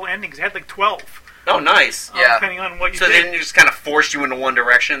multiple endings. It had like 12. Oh, nice. Yeah. Depending on what you did. So did. then you just kind of forced you into one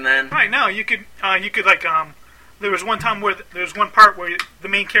direction then? Right, no, you could like, there was one time where there was one part where the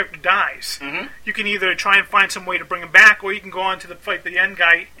main character dies. Mm-hmm. You can either try and find some way to bring him back, or you can go on to fight the end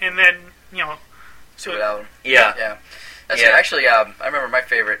guy, and then, So, yeah. Actually, I remember my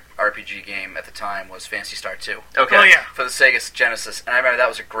favorite RPG game at the time was Phantasy Star 2. Okay. Oh, yeah. For the Sega Genesis. And I remember that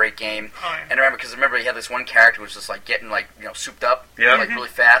was a great game. Oh, yeah. And I remember you had this one character who was just like getting souped up really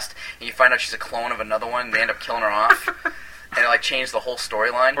fast. And you find out she's a clone of another one, and they end up killing her off. And it changed the whole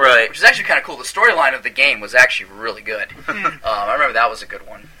storyline. Right. Which is actually kind of cool. The storyline of the game was actually really good. I remember that was a good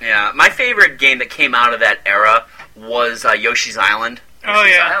one. Yeah. My favorite game that came out of that era was Yoshi's Island. Oh,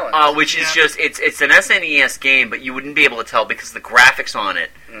 yeah. Which is just, it's an SNES game, but you wouldn't be able to tell because the graphics on it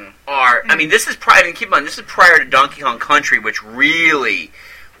are, I mean, this is keep in mind, this is prior to Donkey Kong Country, which really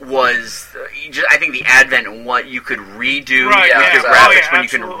was, I think, the advent of what you could redo your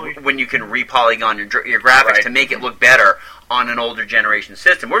graphics when you can re-polygon your graphics to make it look better on an older generation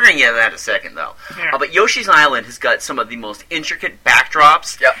system. We're going to get into that in a second, though. Yeah. But Yoshi's Island has got some of the most intricate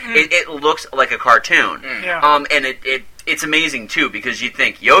backdrops. Yep. It looks like a cartoon. Yeah. And it's amazing, too, because you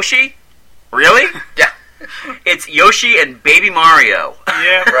think, Yoshi? Really? Yeah. It's Yoshi and Baby Mario.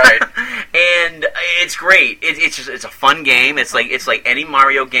 Yeah. Right. And it's great. It's a fun game. It's like any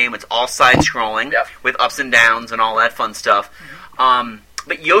Mario game. It's all side-scrolling with ups and downs and all that fun stuff.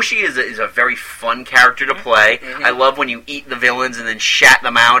 But Yoshi is a very fun character to play. Mm-hmm. I love when you eat the villains and then shat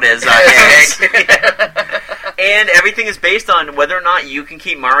them out as eggs. And everything is based on whether or not you can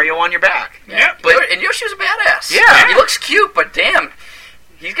keep Mario on your back. Yeah. And Yoshi's a badass. Yeah. He looks cute, but damn,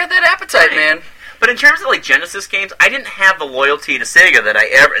 he's got that appetite, man. But in terms of Genesis games, I didn't have the loyalty to Sega that I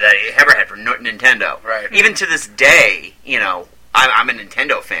ever had for Nintendo. Right. Even to this day, I'm a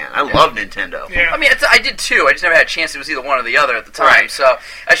Nintendo fan. I love Nintendo. Yeah. I mean, I did too. I just never had a chance. It was either one or the other at the time. Right. So,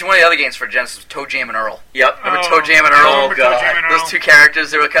 actually, one of the other games for Genesis was Toe Jam and Earl. Yep. Remember Toe Jam and Earl? Oh, God. Those two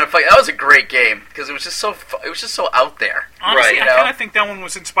characters, they were kind of funny. That was a great game because it was just so out there. Honestly, Right. I kind of think that one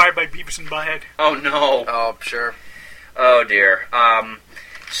was inspired by Beavis and Butthead. Oh, no. Oh, sure. Oh, dear.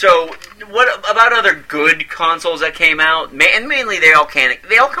 So, what about other good consoles that came out? And mainly they all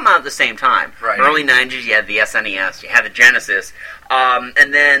come out at the same time. Right. Early 90s, you had the SNES, you had the Genesis.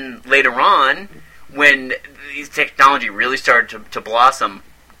 And then later on, when these technology really started to blossom,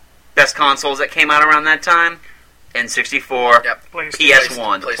 best consoles that came out around that time, N64,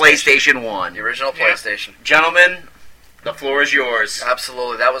 PS1, PlayStation 1. The original PlayStation. Gentlemen, the floor is yours.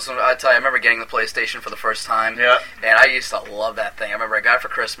 Absolutely. That was, I tell you, I remember getting the PlayStation for the first time. Yeah. And I used to love that thing. I remember I got it for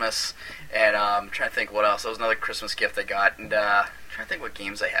Christmas, and I'm trying to think what else. That was another Christmas gift I got, and I'm trying to think what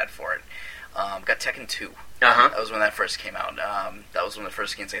games I had for it. Got Tekken 2. Uh-huh. That was when that first came out. That was one of the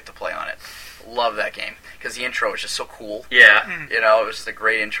first games I got to play on it. Love that game, because the intro was just so cool. Yeah. You know, it was just a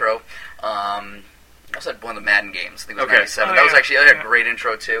great intro. I also had one of the Madden games. I think it was Okay. 97. That was actually a great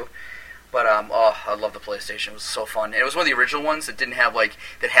intro, too. But I love the PlayStation. It was so fun. And it was one of the original ones that didn't have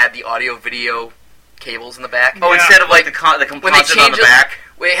that had the audio video cables in the back. Oh, instead of the composite on the back.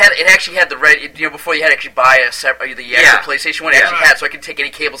 Well, it actually had the red. Before you had to actually buy the actual PlayStation one, it actually had, so I could take any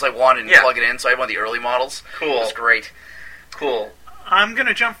cables I wanted and plug it in. So I had one of the early models. Cool. It was great. Cool. I'm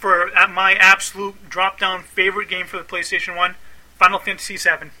gonna jump for my absolute drop-down favorite game for the PlayStation 1, Final Fantasy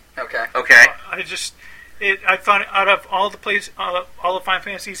VII. Okay. I thought out of all the Final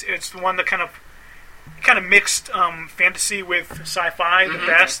Fantasies, it's the one that kind of mixed fantasy with sci-fi the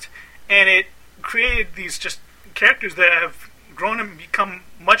best, and it created these just characters that have grown and become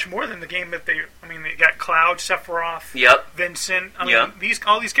much more than the game that they. I mean, they got Cloud, Sephiroth, Vincent.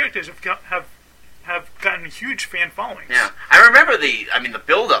 All these characters have gotten huge fan followings. Yeah, I remember the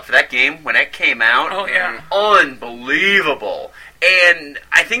build-up for that game when it came out. Oh yeah, unbelievable. And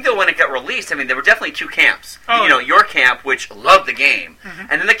I think that when it got released, there were definitely two camps. Oh. Your camp, which loved the game,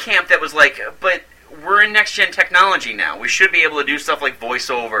 and then the camp that was like, but we're in next-gen technology now. We should be able to do stuff like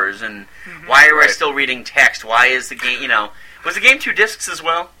voiceovers, and why are I still reading text? Why is the game, was the game 2 discs as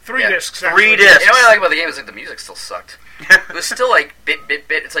well? 3 discs. 3 discs. You know what I like about the game is the music still sucked. It was still bit.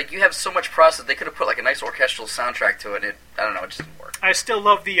 It's like you have so much process. They could have put a nice orchestral soundtrack to it. I don't know. It just didn't work. I still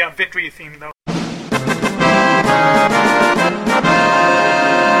love the Victory theme though.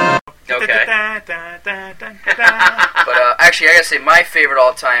 Okay. But actually, I gotta say, my favorite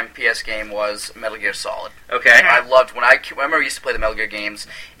all-time PS game was Metal Gear Solid. Okay. I loved I remember I used to play the Metal Gear games,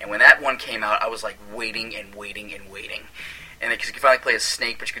 and when that one came out, I was waiting and waiting and waiting. And because you could finally play as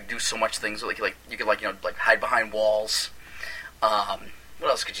Snake, but you could do so much things. You could hide behind walls. What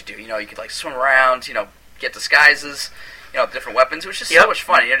else could you do? You could swim around. Get disguises. Different weapons. It was just so much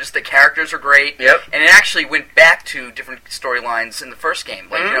fun. Just the characters were great. Yep. And it actually went back to different storylines in the first game.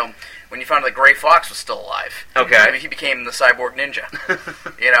 When you found out that Gray Fox was still alive. Okay. He became the cyborg ninja.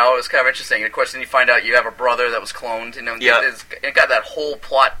 It was kind of interesting. And of course, then you find out you have a brother that was cloned. It got that whole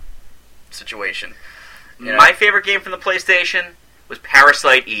plot situation. My favorite game from the PlayStation was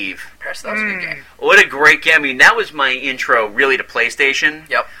Parasite Eve. Parasite was a good game. What a great game. That was my intro really to PlayStation.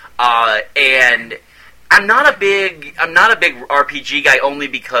 Yep. And I'm not a big RPG guy only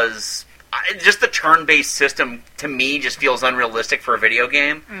because just the turn-based system to me just feels unrealistic for a video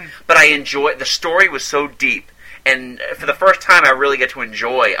game. But I enjoy the story was so deep, and for the first time I really get to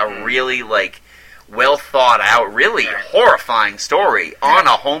enjoy a really well thought out, really horrifying story on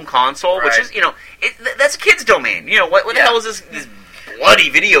a home console, which is that's a kid's domain. What the hell is this bloody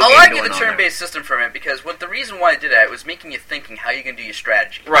video game? I like the turn-based system from it because the reason why I did that was making you thinking how you can do your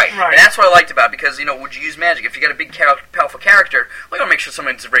strategy. Right. And that's what I liked about it because would you use magic if you got a big powerful character? Well, you want to make sure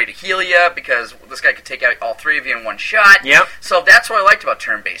someone's ready to heal you because this guy could take out all 3 of you in one shot. Yep. So that's what I liked about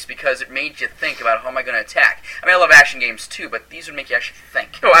turn-based because it made you think about how am I going to attack. I love action games too, but these would make you actually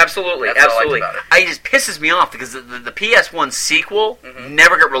think. Oh, absolutely, That's absolutely. what I liked about it. It just pisses me off because the PS1 sequel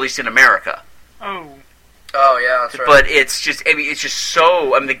never got released in America. Oh yeah, that's right. But it's just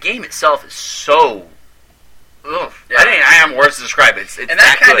so. The game itself is so. Ugh. Yeah. I have words to describe it. It's and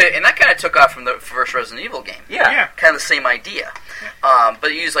that kind of took off from the first Resident Evil game. Yeah. Kind of the same idea.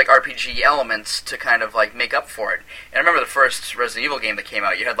 But you use RPG elements to kind of make up for it. And I remember the first Resident Evil game that came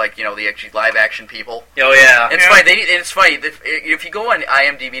out. You had the actually live action people. Oh yeah. It's funny. It's funny if you go on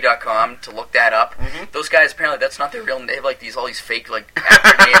IMDb.com to look that up. Those guys apparently that's not their real name. They have all these fake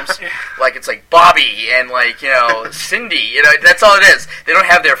actor names. It's Bobby and Cindy. That's all it is. They don't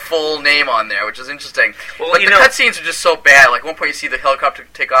have their full name on there, which is interesting. Well, the cutscenes are just so bad. At one point you see the helicopter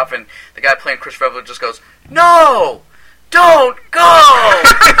take off and the guy playing Chris Reveler just goes, "No! don't go!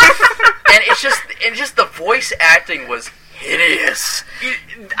 And just the voice acting was hideous.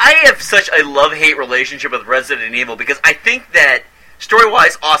 I have such a love-hate relationship with Resident Evil because I think that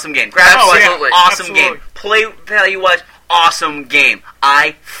story-wise, awesome game. Graphics-wise, awesome game. Play value-wise, awesome game.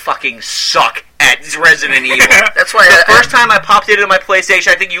 I fucking suck at Resident Evil. That's why the first time I popped it into my PlayStation,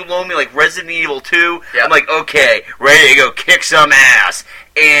 I think you loaned me like Resident Evil 2. Yep. I'm like, okay, ready to go kick some ass.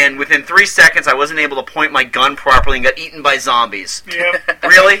 And within 3 seconds, I wasn't able to point my gun properly and got eaten by zombies. Yep.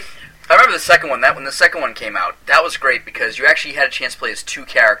 Really? I remember the second one. When the second one came out, that was great because you actually had a chance to play as 2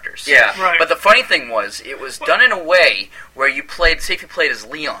 characters. Yeah. Right. But the funny thing was, it was done in a way where you played. Say if you played as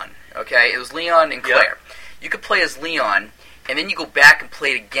Leon, okay, it was Leon and Claire. Yep. You could play as Leon, and then you go back and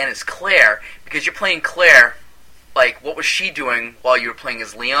play it again as Claire because you're playing Claire. Like, what was she doing while you were playing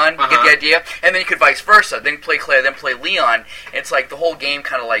as Leon? You get the idea? And then you could vice versa. Then play Claire, then play Leon. And it's like the whole game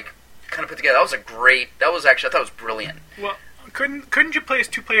kind of put together. That was I thought it was brilliant. Well, couldn't you play as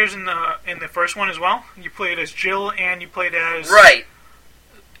 2 players in the first one as well? You played as Jill and you played as... Right.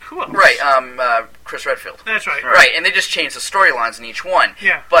 Who else? Right, Chris Redfield. That's right. Right, and they just changed the storylines in each one.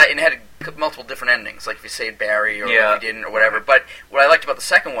 Yeah. And it had multiple different endings, like if you saved Barry or if you didn't or whatever. But what I liked about the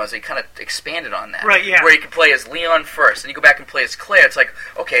second was they kind of expanded on that. Right, yeah. Where you could play as Leon first, and you go back and play as Claire. It's like,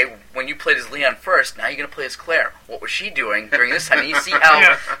 okay, when you played as Leon first, now you're going to play as Claire. What was she doing during this time? And you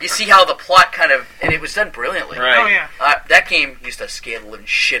see how the plot kind of, and it was done brilliantly. Right. Oh, yeah. That game used to scare the living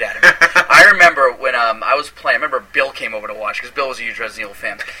shit out of me. I remember when I was playing, I remember Bill came over to watch, because Bill was a huge Resident Evil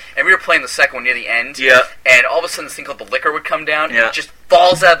fan, and we were playing the second one near the end, and all of a sudden this thing called the liquor would come down, and it just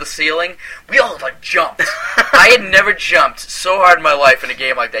falls out of the ceiling. We all jumped. I had never jumped so hard in my life in a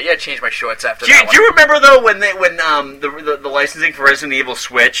game like that. Yeah, I changed my shorts after that. Do you remember though when the licensing for Resident Evil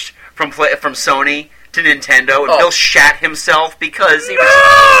switched from Sony to Nintendo, and Bill shat himself because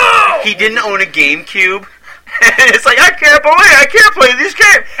he didn't own a GameCube? And it's like, I can't play this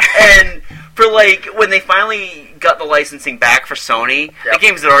game. And for when they finally got the licensing back for Sony, the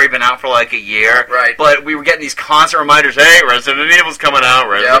games had already been out for a year. Right. But we were getting these constant reminders, hey, Resident Evil's coming out,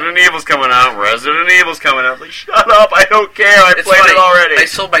 Resident Evil's coming out, Resident Evil's coming out. Like, shut up, I don't care, I played it already. I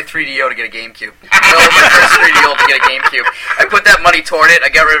sold my 3DO to get a GameCube. I sold my first 3DO to get a GameCube. I put that money toward it, I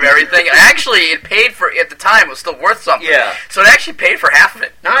got rid of everything. Actually, it paid for, at the time, it was still worth something. Yeah. So it actually paid for half of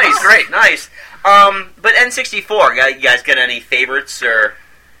it. Nice. It was great. Nice. But N64, you guys got any favorites, or...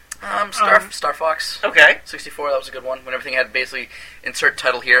 Star Fox. Okay. 64, that was a good one. When everything had basically insert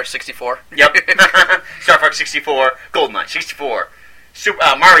title here, 64. Yep. Star Fox 64, GoldenEye 64,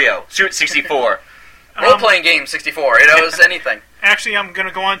 Mario 64. Role-playing game 64. It was anything. Actually, I'm going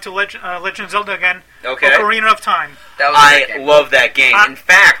to go on to Legend of Zelda again. Okay. Ocarina of Time. That was a great game. Love that game. In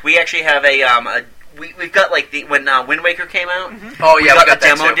fact, we actually have we've got when Wind Waker came out. Mm-hmm. Oh yeah, we got the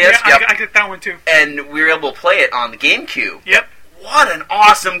demo disc. Yeah, I got that one too. And we were able to play it on the GameCube. Yep. What an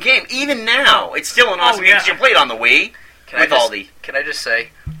awesome game! Even now, it's still an awesome game because you play it on the Wii Can I just say,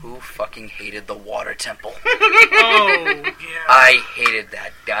 who fucking hated the water temple? Oh yeah. I hated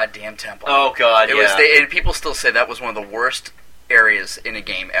that goddamn temple. Oh god, it was. And people still say that was one of the worst areas in a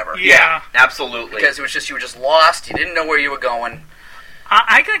game ever. Yeah, absolutely. Because it was just you were just lost. You didn't know where you were going.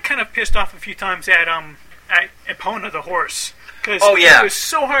 I got kind of pissed off a few times at Epona the horse. Because it was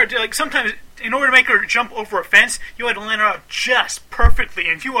so hard to, sometimes, in order to make her jump over a fence, you had to land her out just perfectly,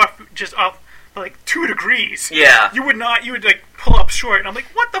 and if you were just off, 2 degrees, you would pull up short, and I'm like,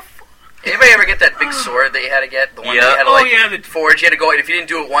 what the fuck? Anybody ever get that big sword that you had to get? The one that you had to, forge, you had to go, and if you didn't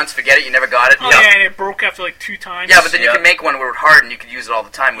do it once, forget it, you never got it? Oh, yeah, and it broke after, 2 times. Yeah, but then you can make one where it would harden, you could use it all the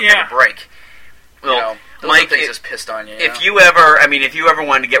time, it would never break. Well, those Mike, things just pissed on you. If you ever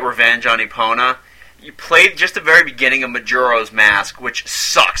wanted to get revenge on Epona, you played just the very beginning of Majora's Mask, which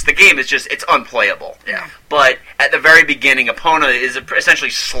sucks. The game is it's unplayable. Yeah. But at the very beginning, Epona is essentially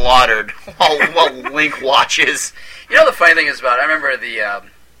slaughtered while Link watches. You know the funny thing is about it, I remember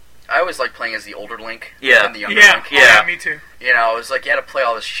I always liked playing as the older Link. Yeah. And the younger Link. Yeah, me too. You know, it was like you had to play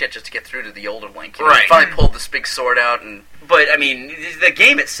all this shit just to get through to the older Link. You Right. You finally pulled this big sword out and... But, the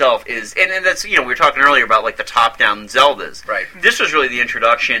game itself is... And that's, we were talking earlier about, the top-down Zeldas. Right. This was really the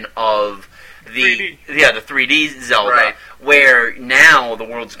introduction of... the 3D Zelda, right. Where now the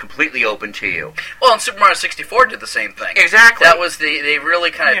world's completely open to you. Well, and Super Mario 64 did the same thing. Exactly. That was they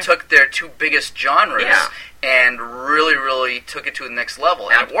really kind of took their 2 biggest genres and really, really took it to the next level,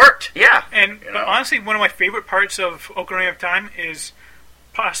 and it worked. Yeah. But honestly, one of my favorite parts of Ocarina of Time is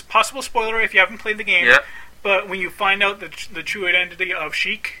possible spoiler if you haven't played the game. Yep. But when you find out the true identity of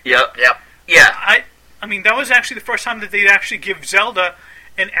Sheik. Yep. Yeah. That was actually the first time that they'd actually give Zelda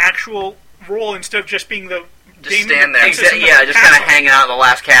an actual role instead of just being the Just stand there. Just kind of hanging out in the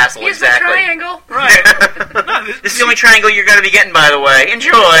last castle. Here's exactly. the triangle. Right. This is the only triangle you're going to be getting, by the way.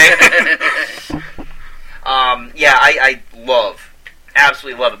 Enjoy. I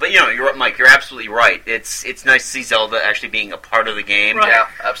absolutely love it. But Mike, you're absolutely right. It's nice to see Zelda actually being a part of the game. Right. Yeah,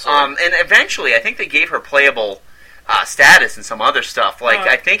 absolutely. And eventually, I think they gave her playable status and some other stuff. Like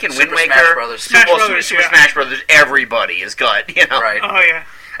I think in Wind Waker, Super Smash Brothers, everybody is good. Right. Oh yeah.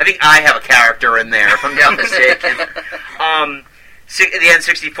 I think I have a character in there, if I'm not mistaken. The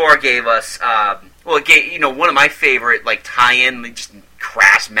N64 gave us, one of my favorite tie-in, just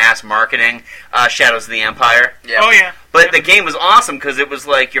crass mass marketing, Shadows of the Empire. Yeah. Oh yeah. But the game was awesome because it was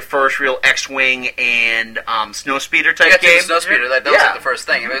like your first real X-Wing and Snowspeeder type game. Snowspeeder. That was like the first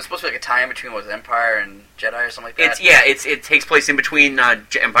thing. It was supposed to be like a tie-in between Empire and Jedi or something like that. It takes place in between Empire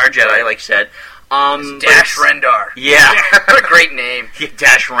and Jedi, like you said. Dash Rendar. Yeah. What a great name. Yeah,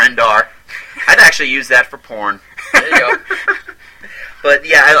 Dash Rendar. I'd actually use that for porn. There you go. But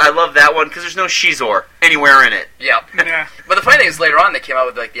yeah, I love that one because there's no Shizor anywhere in it. Yeah. But the funny thing is, later on they came out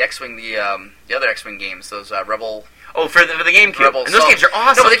with like the X-Wing, the other X-Wing games, those Rebel. Oh, for the GameCube. Rebel and those games are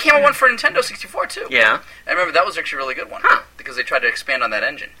awesome. No, but they came out one for Nintendo 64 too. Yeah. I remember that was actually a really good one. Huh. Because they tried to expand on that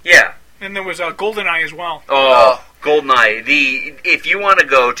engine. Yeah. And there was GoldenEye as well. Oh, GoldenEye. If you want to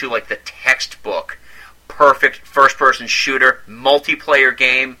go to like the textbook, perfect first-person shooter multiplayer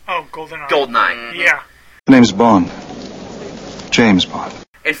game. Oh, GoldenEye. GoldenEye. Mm-hmm. Yeah. The name's Bond. James Bond.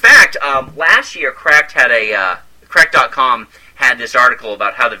 In fact, last year, Cracked.com had this article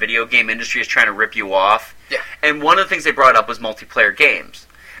about how the video game industry is trying to rip you off. Yeah. And one of the things they brought up was multiplayer games.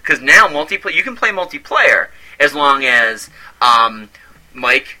 Because now you can play multiplayer as long as,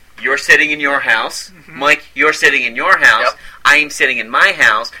 Mike, you're sitting in your house. Mm-hmm. Mike, you're sitting in your house. Yep. I am sitting in my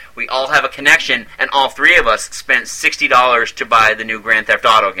house. We all have a connection, and all three of us spent $60 to buy the new Grand Theft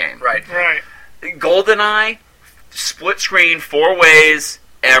Auto game. Right. GoldenEye, split screen, 4 ways,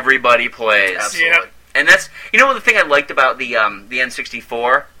 everybody plays. Absolutely. Yeah. And that's the thing I liked about the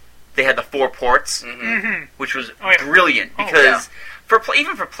N64. They had the 4 ports, which was brilliant because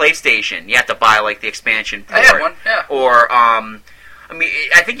even for PlayStation, you have to buy like the expansion port. I had one, yeah. Or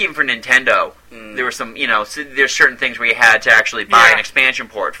I think even for Nintendo, there were some, there's certain things where you had to actually buy an expansion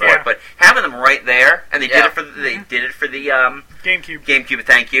port for it. But having them right there, and they did it for the GameCube. GameCube,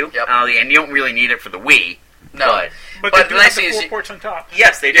 thank you. Yep. And you don't really need it for the Wii. No. But the nice thing is 4 ports on top.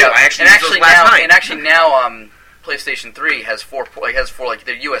 Yes, they do. Yeah. I actually used those last night. And actually now, PlayStation 3 has four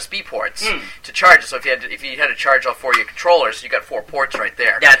their USB ports to charge it. So if you had to charge all 4 of your controllers, you got 4 ports right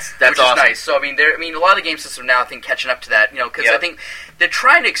there. That's which awesome. is nice. So a lot of the game systems now I think catching up to that. Because I think they're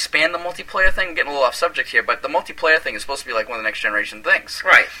trying to expand the multiplayer thing. I'm getting a little off subject here, but the multiplayer thing is supposed to be like one of the next generation things.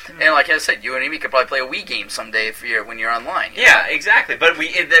 Right. And like I said, you and me could probably play a Wii game someday when you're online. Yeah, exactly. But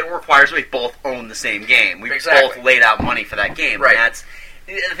that requires we both own the same game. We both laid out money for that game. Right.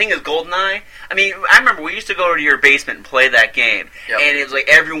 And the thing is, GoldenEye, I remember we used to go to your basement and play that game, and it was like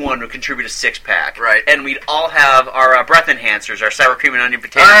everyone would contribute a 6-pack. Right. And we'd all have our breath enhancers, our sour cream and onion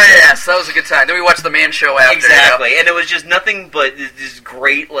potato chips. Yes, that was a good time. Then we watched the Man Show after. Exactly. And it was just nothing but this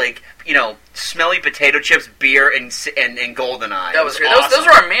great, smelly potato chips, beer, and GoldenEye. That was great. Awesome. Those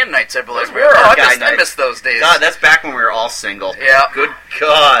were our man nights, I believe. I miss those days. God, that's back when we were all single. Yeah. Good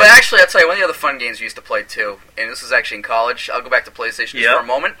God. But actually, I'll tell you, one of the other fun games we used to play, too, and this was actually in college. I'll go back to PlayStation just for a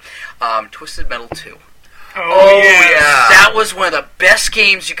moment. Twisted Metal 2. Oh yeah. That was one of the best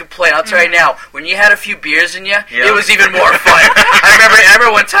games you could play. And I'll tell you right now, when you had a few beers in you, it was even more fun. I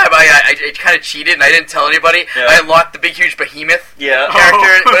remember one time I kind of cheated and I didn't tell anybody. I unlocked the big huge behemoth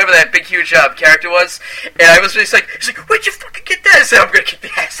character, whatever that big huge character was, and I was just like, he's like, where'd you fucking get that? I said, I'm gonna kick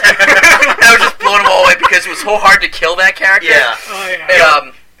the ass out of him. And I was just blowing him all away because it was so hard to kill that character. Yeah.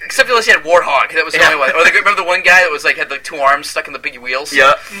 And, except unless he had Warthog, that was the only one. Or remember the one guy that was had 2 arms stuck in the big wheels?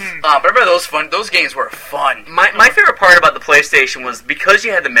 Yeah. But I remember those games were fun. My favorite part about the PlayStation was because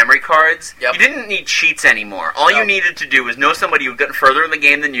you had the memory cards, you didn't need cheats anymore. All you needed to do was know somebody who got further in the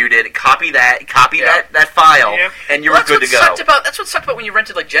game than you did, copy that file, and you were good to go. That's what sucked about when you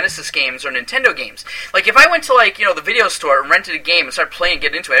rented Genesis games or Nintendo games. Like if I went to the video store and rented a game and started playing and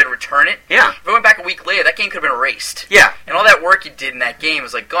getting into it, I had to return it. Yeah. If I went back a week later, that game could have been erased. Yeah. And all that work you did in that game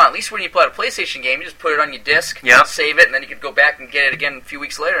was gone. At least when you play a PlayStation game, you just put it on your disc, save it, and then you could go back and get it again a few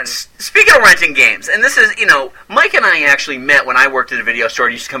weeks later. And speaking of renting games, and this is, Mike and I actually met when I worked at a video store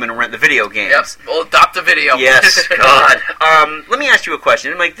and used to come in and rent the video games. Yep, we'll adopt a video. Yes, God. Let me ask you a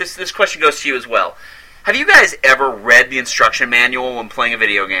question, and Mike, this question goes to you as well. Have you guys ever read the instruction manual when playing a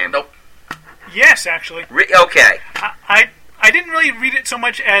video game? Nope. Yes, actually. Okay. I didn't really read it so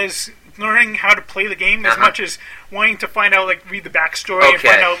much as learning how to play the game as much as wanting to find out, like, read the backstory and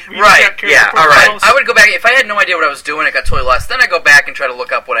find out. Right. Yeah. All right. I would go back if I had no idea what I was doing. I got totally lost. Then I go back and try to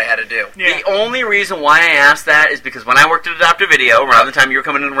look up what I had to do. Yeah. The only reason why I asked that is because when I worked at Adoptive Video, around the time you were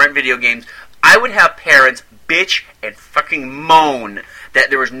coming in to rent video games, I would have parents bitch and fucking moan that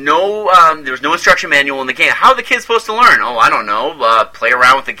there was no instruction manual in the game. How are the kids supposed to learn? Oh, I don't know. Play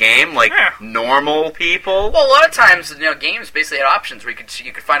around with the game like normal people. Well, a lot of times, games basically had options where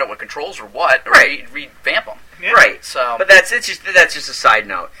you could find out what controls were what, or revamp them. Yeah. Right. So, but that's just a side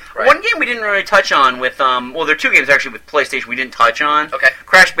note. Right. One game we didn't really touch on with there are two games actually with PlayStation we didn't touch on. Okay.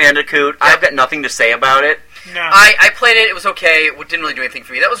 Crash Bandicoot. Yep. I've got nothing to say about it. No. I played it. It was okay. It didn't really do anything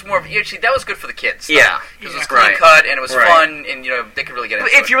for me. That was more of that was good for the kids. Yeah, because it was clean cut and it was fun, and they could really get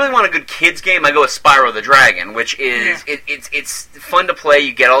into it. If you really want a good kids game, I go with Spyro the Dragon, which is it's fun to play.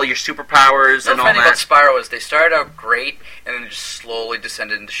 You get all your superpowers and all that. The funny about Spyro is they started out great and then just slowly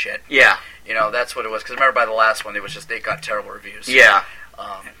descended into shit. Yeah, that's what it was. Because remember by the last one, they got terrible reviews. Yeah,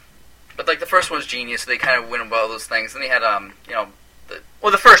 but like the first one was genius. So they kind of went about those things. Then they had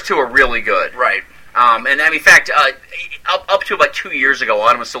the first two are really good. Right. And in fact, up to about 2 years ago,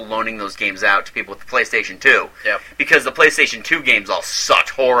 Autumn was still loaning those games out to people with the PlayStation 2. Yeah. Because the PlayStation 2 games all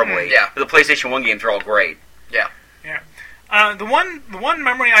sucked horribly. Yeah. But the PlayStation 1 games are all great. Yeah. Yeah. The one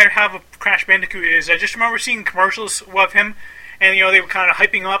memory I have of Crash Bandicoot is I just remember seeing commercials of him, and they were kind of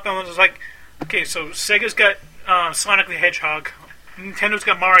hyping up, and it was like, okay, so Sega's got Sonic the Hedgehog, Nintendo's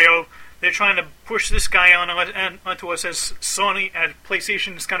got Mario. They're trying to push this guy onto us as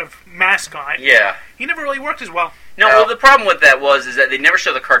PlayStation's kind of mascot. Yeah. He never really worked as well. No, well, the problem with that is that they never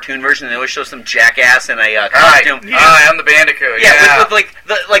show the cartoon version. They always show some jackass in a costume. Right. Yeah. I'm the Bandicoot. Yeah, with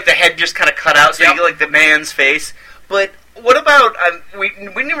like the head just kind of cut out, so you get like the man's face. But what about we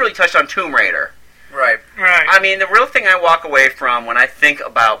didn't really touch on Tomb Raider. Right. I mean, the real thing I walk away from when I think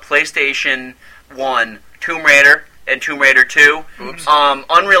about PlayStation 1, Tomb Raider, and Tomb Raider 2,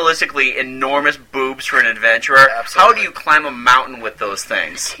 unrealistically enormous boobs for an adventurer. Absolutely. How do you climb a mountain with those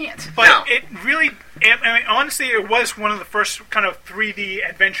things? You can't. But it really, honestly, it was one of the first kind of 3D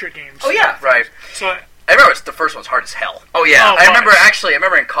adventure games. Oh yeah, right. So I remember the first one was hard as hell. Oh yeah, I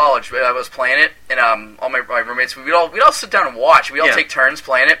remember in college I was playing it, and all my roommates we'd all sit down and watch. We'd all take turns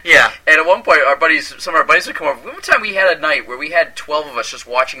playing it. Yeah. And at one point, some of our buddies would come over. One time we had a night where we had 12 of us just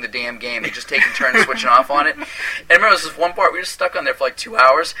watching the damn game and just taking turns switching off on it. And I remember there was this one part we were stuck on there for like 2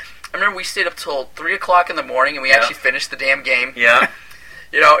 hours. I remember we stayed up till 3 o'clock in the morning, and we actually finished the damn game. Yeah.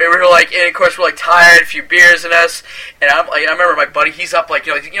 And we were like, and of course we're like tired, a few beers in us, and I remember my buddy, he's up like,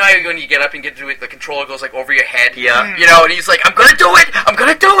 how when you get up and get to it, the controller goes like over your head, and he's like, I'm gonna do it, and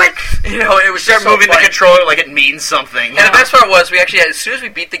it was start moving the controller like it means something. And the best part was, we actually had, as soon as we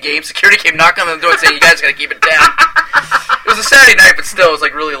beat the game, security came knocking on the door saying, you guys gotta keep it down. It was a Saturday night, but still, it was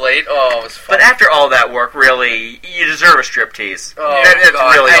like really late. Oh, it was fun. But after all that work, really, you deserve a striptease. Oh, that's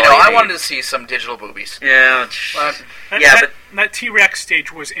God. really I know. all I you wanted need. to see some digital boobies. Yeah. That T-Rex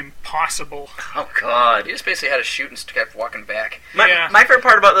stage was impossible. Oh God! You just basically had to shoot and kept walking back. My favorite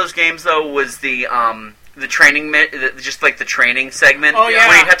part about those games, though, was the training, just like the training segment. Oh yeah.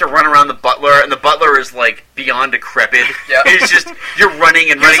 Where you have to run around the butler, and the butler is like beyond decrepit. Yeah. He's just you're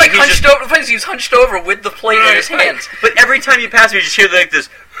running and running. Like hunched over. He was hunched over with the plate in his hands. But every time you pass me, you just hear like this.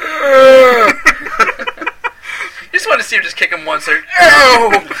 You just want to see him just kick him once.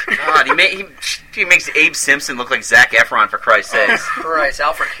 God, he makes Abe Simpson look like Zac Efron, for Christ's sake. Christ,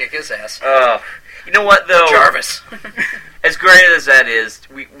 Alfred kick his ass. You know what, though? Jarvis. As great as that is,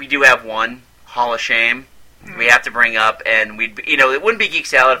 we do have one Hall of Shame we have to bring up, and it wouldn't be Geek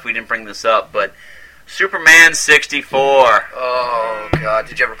Salad if we didn't bring this up, but Superman 64. Oh, God.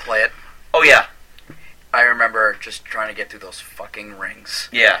 Did you ever play it? Oh, yeah. I remember just trying to get through those fucking rings.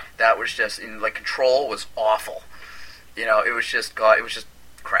 Yeah. That was just, control was awful. It was just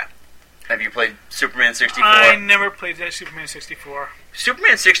crap. Have you played Superman 64? I never played that Superman 64.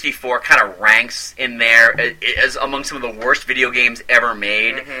 Superman 64 kind of ranks in there as among some of the worst video games ever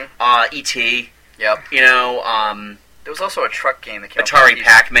made. Mm-hmm. E.T. Yep. There was also a truck game that came out for the PC. Atari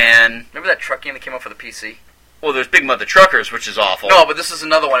Pac-Man. Remember that truck game that came out for the PC? Well, there's Big Mother Truckers, which is awful. No, but this is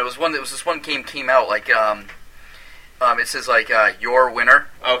another one. It was this one game came out like it says like your winner.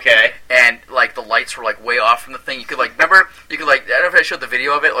 Okay. And like the lights were like way off from the thing. You could like remember I don't know if I showed the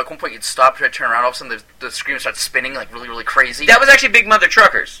video of it. Like one point you'd stop, try to turn around, all of a sudden the screen starts spinning like really, really crazy. That was actually Big Mother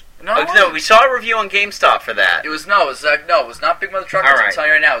Truckers. No, we saw a review on GameStop for that. It was not Big Mother Truckers. I'm telling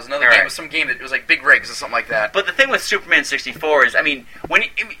you right now, it was another game. It was some game that it was like Big Rigs or something like that. But the thing with Superman 64 is, I mean,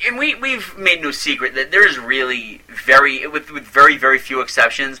 we've made no secret that there is really with very, very few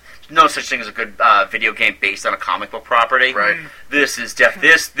exceptions, no such thing as a good video game based on a comic book property. Right. This is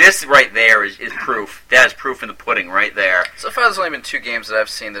this right there is proof. That is proof in the pudding right there. So far, there's only been 2 games that I've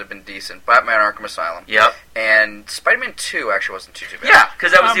seen that have been decent: Batman Arkham Asylum. Yep. And Spider-Man 2 actually wasn't too bad. Yeah,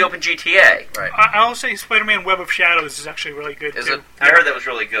 because that was the open GTA. Right. I'll say Spider-Man Web of Shadows is actually really good. Is too. it? I heard that was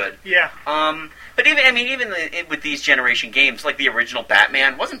really good. Yeah. But even with these generation games, like the original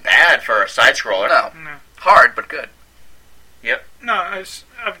Batman, wasn't bad for a side scroller. No. Hard but good. Yep. No,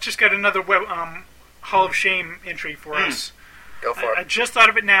 I've just got another Hall of Shame entry for us. Go for it. I just thought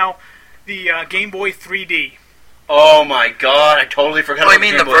of it now. The Game Boy 3D. Oh my God! I totally forgot. Oh, you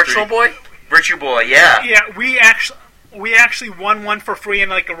mean the Virtual Boy? Virtual Boy, yeah. Yeah, we actually won one for free in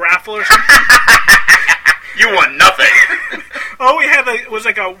like a raffle or something. You won nothing. Oh, we had it was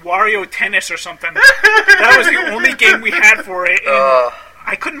like a Wario Tennis or something. That was the only game we had for it.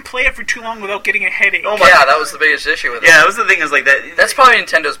 I couldn't play it for too long without getting a headache. Oh my God, that was the biggest issue with it. Yeah, that was the thing is like that. That's probably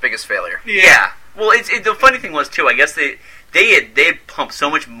Nintendo's biggest failure. Yeah. Well, the funny thing was too. I guess they had pumped so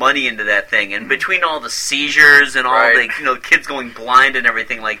much money into that thing, and between all the seizures and all the kids going blind and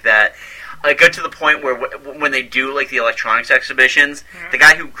everything like that, I got to the point where when they do like the electronics exhibitions, the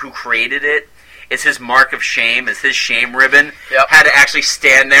guy who created it. It's his mark of shame. It's his shame ribbon. Yep. Had to actually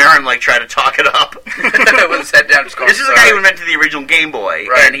stand there and like try to talk it up. With his head down, just going, this is the guy who invented the original Game Boy,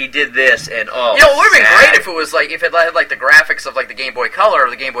 and he did this. And it would have been great if it was like if it had like the graphics of like the Game Boy Color or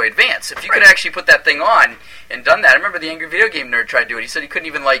the Game Boy Advance. If you could actually put that thing on and done that. I remember the Angry Video Game Nerd tried to do it. He said he couldn't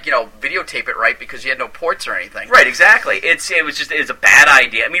even videotape it right because he had no ports or anything. Right, exactly. It's a bad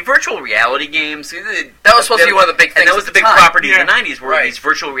idea. I mean, virtual reality games. That was supposed to be one of the big things. And that was the big property in the '90s. Were these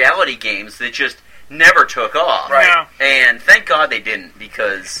virtual reality games that just never took off, right? And thank God they didn't,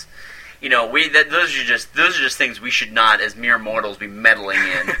 because those are just things we should not, as mere mortals, be meddling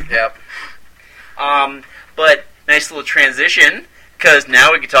in. Yep. But nice little transition, because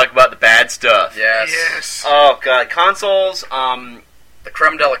now we can talk about the bad stuff. Yes. Oh God, consoles. The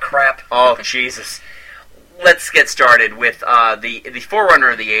creme de la crap. Oh Jesus. Let's get started with the forerunner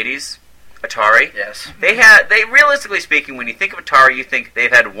of the '80s. Atari. Yes. They realistically speaking, when you think of Atari, you think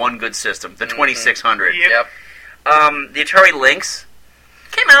they've had one good system, the 2600. Yep. The Atari Lynx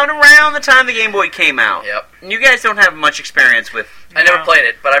came out around the time the Game Boy came out. Yep. And you guys don't have much experience with. I never played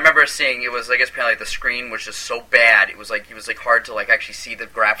it, but I remember seeing it was. I guess apparently the screen was just so bad. It was hard to actually see the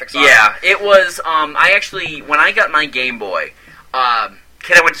graphics on it. Yeah, it was. I actually, when I got my Game Boy,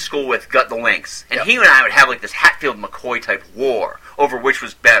 kid I went to school with got the Lynx, and he and I would have like this Hatfield-McCoy type war over which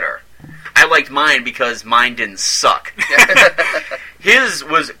was better. I liked mine because mine didn't suck. His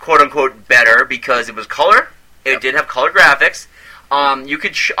was quote-unquote better because it was color. It did have color graphics. You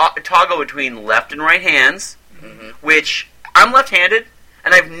could toggle between left and right hands, which I'm left-handed,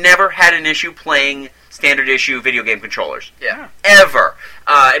 and I've never had an issue playing standard issue video game controllers. Yeah. Ever.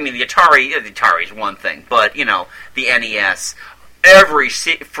 I mean, the Atari is one thing, but, the NES... Every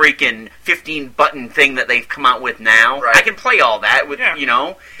freaking 15-button thing that they've come out with now, I can play all that with,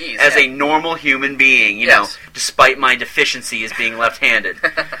 Ease, as a normal human being, you know, despite my deficiency as being left-handed.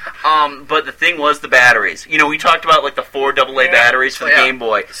 But the thing was the batteries. We talked about like the 4 AA batteries for the Game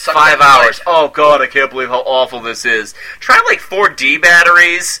Boy. 5 hours. Oh God, I can't believe how awful this is. Try like 4D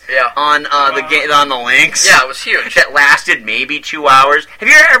batteries on on the Lynx. Yeah, it was huge. That lasted maybe 2 hours. Have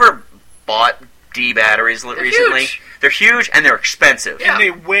you ever bought D batteries recently? Huge. They're huge and they're expensive. And they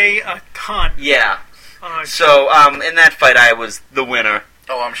weigh a ton. Yeah. So, in that fight, I was the winner.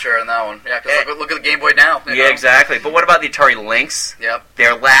 Oh, I'm sure in that one. Yeah, because look at the Game Boy now. Yeah, exactly. But what about the Atari Lynx? Yep.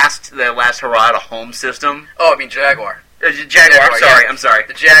 Their last hurrah at a home system. Oh, I mean Jaguar. Jaguar. I'm sorry.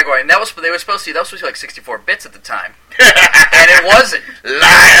 The Jaguar, and that was supposed to be like 64 bits at the time, and it wasn't.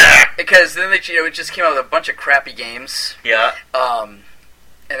 Liar. Because then it just came out with a bunch of crappy games. Yeah.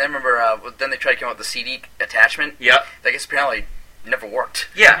 And then then they tried to come up with the CD attachment. Yep. I guess apparently never worked.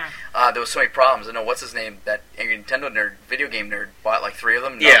 Yeah. There was so many problems. I know what's his name, that angry Nintendo nerd, video game nerd, bought like 3 of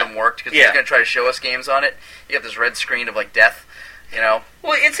them. None of them worked because he was going to try to show us games on it. You got this red screen of like death.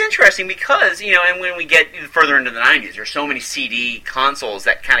 Well, it's interesting because, and when we get further into the 90s, there's so many CD consoles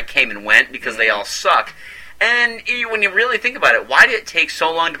that kind of came and went because they all suck. And when you really think about it, why did it take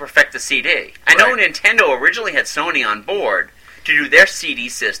so long to perfect the CD? I know Nintendo originally had Sony on board to do their CD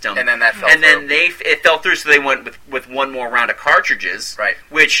system, and then that fell through. Then it fell through, so they went with one more round of cartridges, right?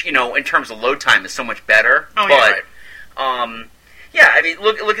 Which in terms of load time is so much better. Oh, but I mean,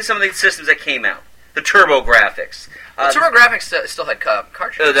 look at some of the systems that came out. The TurboGrafx. The TurboGrafx still had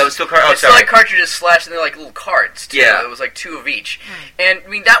cartridges. Oh, that was still cartridges. Still had cartridges slashed, and they're like little cards, too. Yeah. It was like 2 of each. And, I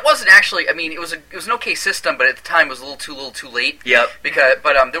mean, that wasn't actually... I meit was an okay system, but at the time it was a little too late. Yep.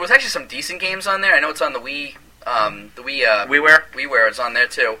 But there was actually some decent games on there. I know it's on the Wii... WiiWare? WiiWare is on there,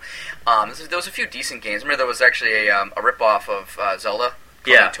 too. There was a few decent games. Remember there was actually a rip-off of Zelda?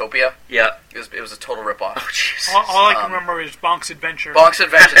 Utopia. Yeah. It was a total rip-off. Oh, jeez. All I can remember is Bonk's Adventure. Bonk's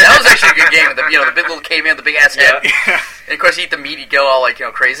Adventure. That was actually a good game. The big little caveman, the big-ass head. Yeah. And, of course, you eat the meat, you go all,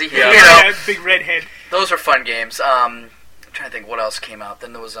 crazy. Yeah, big red head. Those were fun games. I'm trying to think what else came out.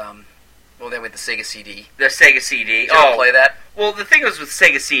 Then there was, then with the Sega CD. The Sega CD. Did you ever play that? Well, the thing was with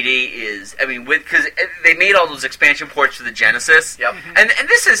Sega CD is, because they made all those expansion ports for the Genesis. Yep. And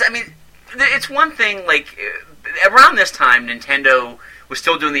this is, it's one thing, around this time, Nintendo was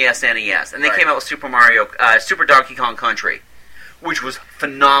still doing the SNES, and they came out with Super Donkey Kong Country, which was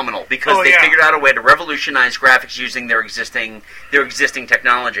phenomenal because they figured out a way to revolutionize graphics using their existing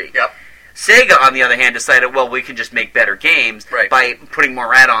technology. Yep. Sega, on the other hand, decided, well, we can just make better games by putting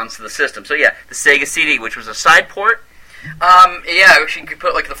more add-ons to the system. So yeah, the Sega CD, which was a side port. Actually, you could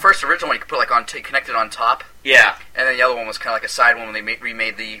put the first original one. You could put connected on top. Yeah. And then the other one was kind of like a side one when they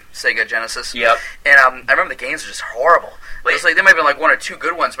remade the Sega Genesis. Yep. And I remember the games were just horrible. It was there might have been 1 or 2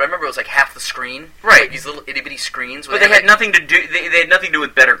 good ones, but I remember it was half the screen. Right. These little itty bitty screens. But they had nothing to do. They had nothing to do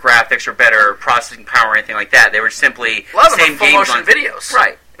with better graphics or better processing power or anything like that. They were simply a lot of same them full motion videos.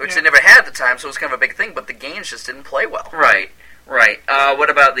 Right. Which they never had at the time, so it was kind of a big thing. But the games just didn't play well. Right. What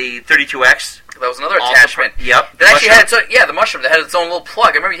about the 32X? That was another attachment. Yep. That actually had the mushroom that had its own little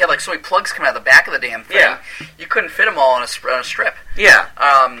plug. I remember you had so many plugs coming out of the back of the damn thing. Yeah. You couldn't fit them all on a strip. Yeah.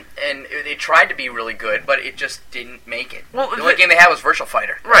 And they tried to be really good, but it just didn't make it. Well, the only game they had was Virtual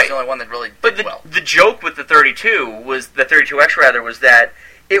Fighter. That was the only one that really did well. The joke with the 32X rather, was that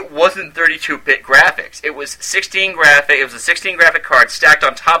it wasn't 32-bit graphics. It was 16 graphic. It was a 16 graphic card stacked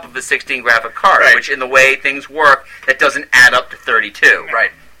on top of a 16 graphic card, which, in the way things work, that doesn't add up to 32.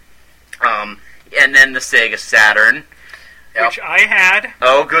 Right. And then the Sega Saturn, which I had.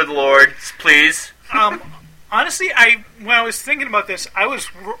 Oh, good Lord! Please. Honestly, when I was thinking about this, I was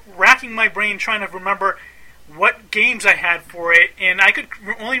racking my brain trying to remember what games I had for it, and I could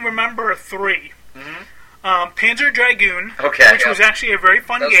only remember 3. Mm-hmm. Panzer Dragoon, which was actually a very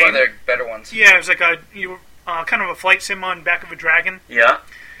fun game. That's one of their better ones. Yeah, it was like kind of a flight sim on back of a dragon. Yeah.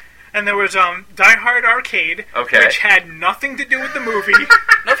 And there was Die Hard Arcade, which had nothing to do with the movie.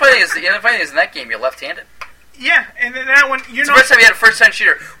 The funny thing is, in that game, you're left-handed. Yeah, and then that one, it's the first time you had a first-time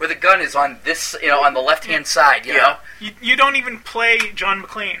shooter where the gun is on this, on the left-hand side, you know? You don't even play John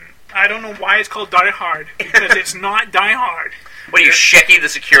McClane. I don't know why it's called Die Hard, because it's not Die Hard. What are you, Shecky the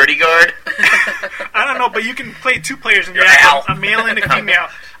security guard? I don't know, but you can play 2 players, and you have a male and a female.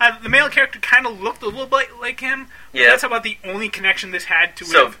 The male character kind of looked a little bit like him. Yeah. That's about the only connection this had to it.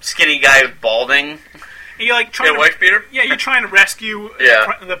 So, skinny guy balding. And you're trying wife beater? Yeah, you're trying to rescue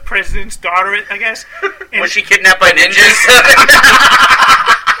the president's daughter, I guess. And was she kidnapped by ninjas?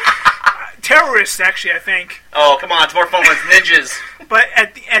 Terrorists, actually, I think. Oh, come on, it's more fun with ninjas. But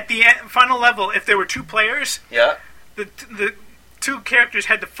at the final level, if there were 2 players, the 2 characters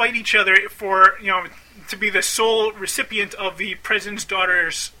had to fight each other for, to be the sole recipient of the president's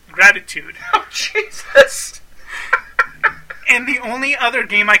daughter's gratitude. Oh, Jesus. And the only other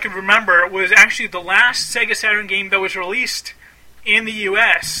game I could remember was actually the last Sega Saturn game that was released in the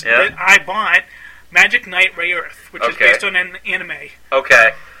U.S. that I bought, Magic Knight Rayearth, which is based on an anime.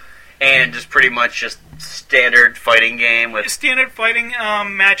 Okay. And just pretty much just standard fighting game with... Standard fighting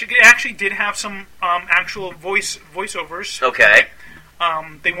Magic. It actually did have some actual voiceovers. Okay.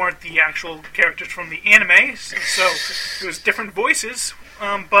 They weren't the actual characters from the anime, so it was different voices.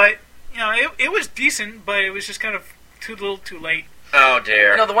 But, it was decent, but it was just kind of too little too late. Oh,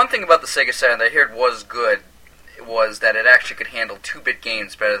 dear. The one thing about the Sega Saturn that I heard was good was that it actually could handle 2-bit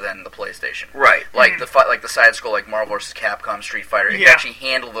games better than the PlayStation. Right. Like the side scroll, like Marvel vs. Capcom, Street Fighter. It could actually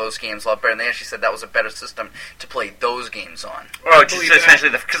handle those games a lot better. And they actually said that was a better system to play those games on. Oh, just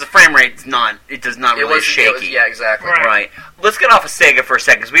essentially because the frame rate's does not really shaky. Yeah, exactly. Right. Let's get off of Sega for a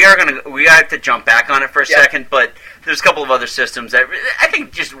second because we have to jump back on it for a second. But there's a couple of other systems that I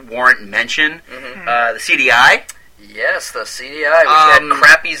think just warrant mention. Mm-hmm. The CDI. Yes, the CDI, which had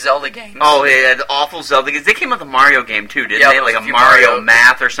crappy Zelda games. Oh, it had awful Zelda games. They came out with a Mario game, too, didn't they? Like a Mario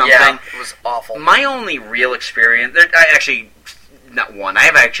Math or something. Yeah, it was awful. My only real experience... not one. I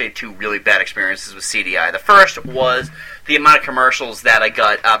have actually 2 really bad experiences with CDI. The first was the amount of commercials that I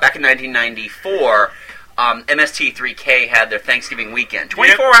got. Back in 1994... MST3K had their Thanksgiving weekend.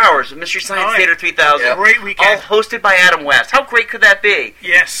 24 hours of Mystery Science Theater 3000. Great weekend. All hosted by Adam West. How great could that be?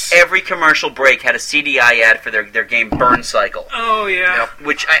 Yes. every commercial break had a CDI ad for their game Burn Cycle. Oh, yeah. Yep.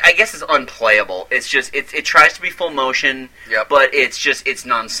 Which I guess is unplayable. It's just, it tries to be full motion, but it's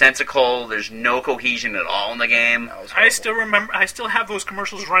nonsensical. There's no cohesion at all in the game. I still have those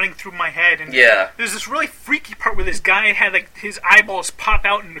commercials running through my head. And there's this really freaky part where this guy had, like, his eyeballs pop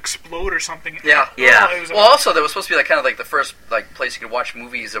out and explode or something. Yeah. Well, also, there was supposed to be, like, kind of like the first, like, place you could watch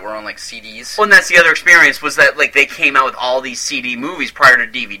movies that were on, like, CDs. Well, and that's the other experience, was that, like, they came out with all these CD movies prior to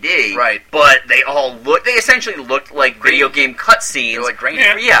DVD. Right. But they essentially looked like video game cutscenes. They're like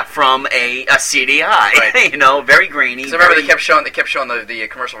grainy. Yeah, from a CDI. Right. You know, very grainy. So remember, they kept showing the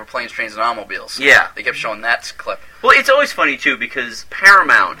commercial for Planes, Trains, and Automobiles. Yeah. They kept showing that clip. Well, it's always funny, too, because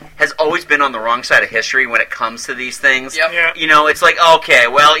Paramount has always been on the wrong side of history when it comes to these things. Yep. Yeah. You know, it's like, okay,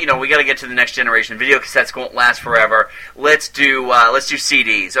 well, you know, we got to get to the next generation. Video cassettes won't last forever. Let's do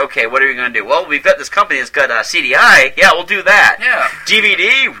CDs. Okay, what are we going to do? Well, we've got this company that's got CDI. Yeah, we'll do that. Yeah.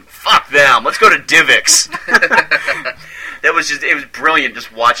 DVD? Fuck them. Let's go to DivX. It was brilliant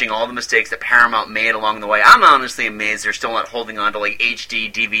just watching all the mistakes that Paramount made along the way. I'm honestly amazed they're still not holding on to, like,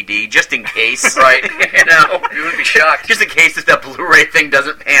 HD DVD, just in case. Right. You know? You would be shocked. Just in case if that Blu-ray thing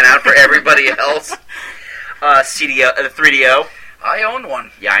doesn't pan out for everybody else. CDO, the 3DO. I owned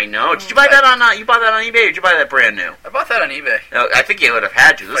one. Yeah, I know. Did you buy that on? You bought that on eBay, or did you buy that brand new? I bought that on eBay. No, I think you would have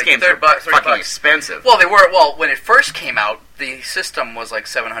had to. Those like games are fucking expensive. Well, they were. Well, when it first came out, the system was like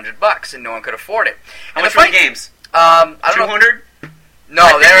 $700, and no one could afford it. How much were the games? I don't know. 200.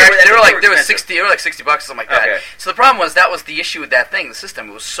 No, they were like $60. They were like $60, something like that. Okay. So the problem was that was the issue with that thing. The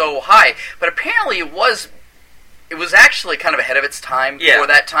system, it was so high, but apparently it was actually kind of ahead of its time for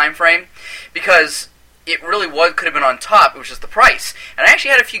that time frame, because it really could have been on top. It was just the price. And I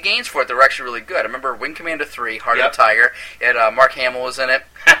actually had a few games for it that were actually really good. I remember Wing Commander 3, Heart of the Tiger. It had Mark Hamill was in it,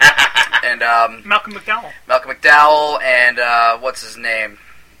 and Malcolm McDowell, and what's his name?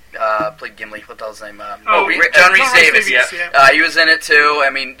 Played Gimli. What the hell's his name? John Rhys Davies. Yeah. He was in it too. I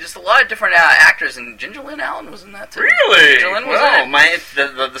mean, just a lot of different actors, and Ginger Lynn Allen was in that too. Really? Ginger Lynn was in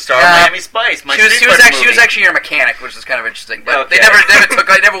it. The star of Miami Spice. She was actually your mechanic, which is kind of interesting. But they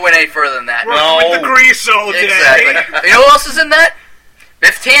never went any further than that. With the grease all day. Exactly. You know who else is in that?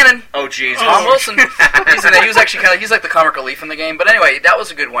 Biff Tannen. Oh, jeez. Tom Wilson. He's in that. He was actually he's like the comic relief in the game. But anyway, that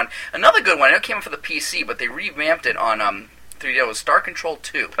was a good one. Another good one. I know it came out for the PC, but they revamped it on 3DO. Was Star Control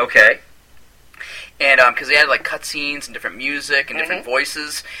 2. Okay. And because they had like cutscenes and different music and different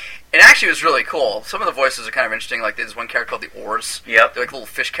voices. It actually was really cool. Some of the voices are kind of interesting. Like there's one character called the Oars. Yep. They're like little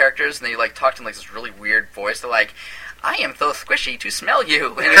fish characters, and they like talk to them like this really weird voice. They're like, "I am so squishy to smell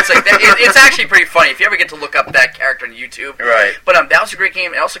you," and it's like it's actually pretty funny if you ever get to look up that character on YouTube. Right. But that was a great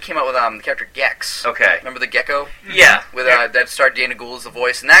game. It also came out with the character Gex. Okay. Remember the gecko? Yeah. With that starred Dana Gould as the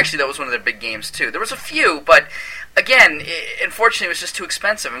voice, and actually that was one of their big games too. There was a few, but again, unfortunately, it was just too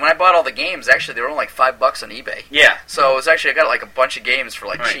expensive. And when I bought all the games, actually they were only like $5 on eBay. Yeah. So it was actually I got like a bunch of games for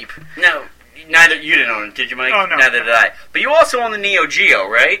like cheap. No, you didn't own it, did you, Mike? Oh, no. Neither did I. But you also own the Neo Geo,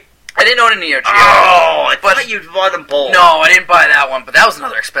 right? I didn't own a Neo Geo. Oh, I thought you bought them both. No, I didn't buy that one, but that was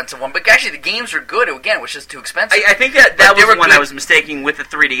another expensive one. But actually, the games were good. Again, it was just too expensive. I think that was the one I was mistaking with the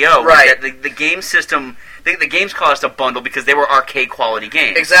 3DO. Right. The game system, the games cost a bundle because they were arcade quality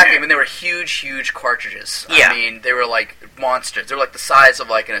games. Exactly. I mean, they were huge cartridges. Yeah. I mean, they were like monsters. They were like the size of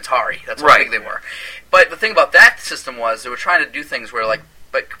like an Atari. That's how Right. big they were. But the thing about that system was they were trying to do things where like,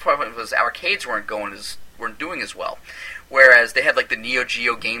 but the problem was arcades weren't doing as well. Whereas they had like the Neo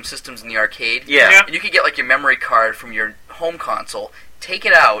Geo game systems in the arcade. Yeah. And you could get like your memory card from your home console, take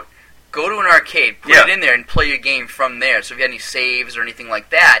it out, go to an arcade, put it in there, and play your game from there. So if you had any saves or anything like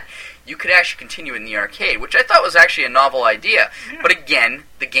that, you could actually continue in the arcade, which I thought was actually a novel idea. Yeah. But again,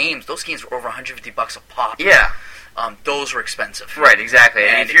 those games were over $150 a pop. Yeah. Those were expensive. Right, exactly.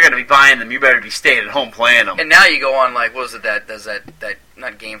 And if you're going to be buying them, you better be staying at home playing them. And now you go on, like, what was it, that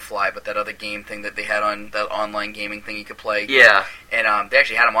not GameFly, but that other game thing that they had on, that online gaming thing you could play. Yeah. And they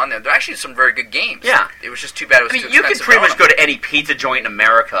actually had them on there. They're actually some very good games. Yeah. It was just too bad it was too expensive. You could pretty much go to any pizza joint in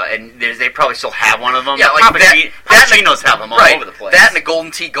America, and they probably still have one of them. Yeah, like Cappuccinos have them all over the place. That and the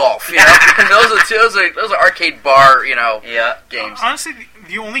Golden Tee Golf. You know? those are arcade bar, games. Honestly,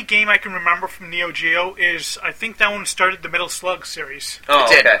 the only game I can remember from Neo Geo is, I think that one started the Metal Slug series. Oh, it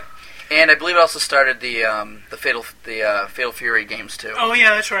did. Okay. And I believe it also started the Fatal Fury games too. Oh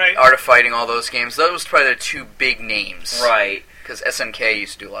yeah, that's right. Art of Fighting, all those games. Those were probably their two big names. Right. Because SNK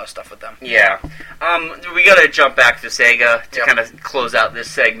used to do a lot of stuff with them. Yeah. We got to jump back to Sega to kind of close out this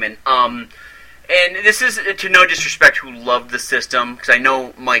segment. And this is to no disrespect who loved the system, because I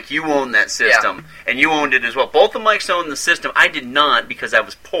know, Mike, you own that system, and you owned it as well. Both of Mike's owned the system. I did not, because I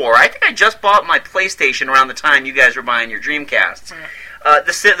was poor. I think I just bought my PlayStation around the time you guys were buying your Dreamcasts.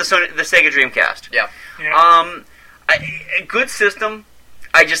 The Sega Dreamcast. Yeah. A good system.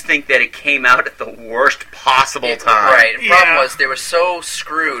 I just think that it came out at the worst possible time. Right. The problem was they were so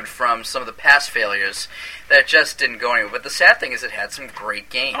screwed from some of the past failures that it just didn't go anywhere. But the sad thing is it had some great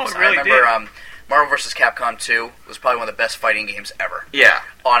games. Oh, it really I remember Marvel vs. Capcom 2 was probably one of the best fighting games ever. Yeah.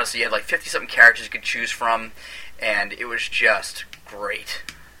 Honestly, you had like 50-something characters you could choose from, and it was just great.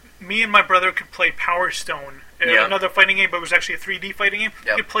 Me and my brother could play Power Stone. Another fighting game, but it was actually a 3D fighting game.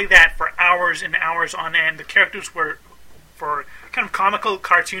 Yep. You could play that for hours and hours on end. The characters were kind of comical,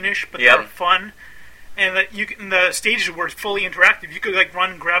 cartoonish, but they were fun. And the stages were fully interactive. You could like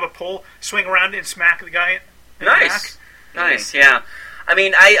run, grab a pole, swing around, and smack the guy. Nice, yeah. I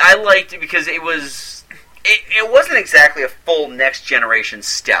mean, I liked it because it wasn't exactly a full next generation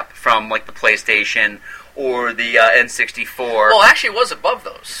step from like the PlayStation or the N64. Well, actually, it was above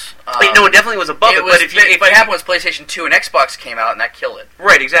those. No, it definitely was above it. But if what happened was PlayStation 2 and Xbox came out, and that killed it.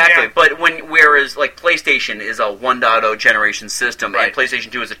 Right, exactly. Yeah. But whereas like PlayStation is a 1.0 generation system, and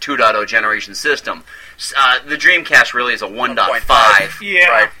PlayStation 2 is a 2.0 generation system, the Dreamcast really is a 1.5. Yeah,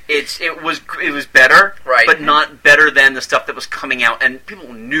 right. It was better, right, but not better than the stuff that was coming out, and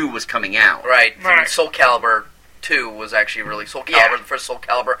people knew was coming out. Right. Soul Calibur 2 was actually really Soul Calibur. The first Soul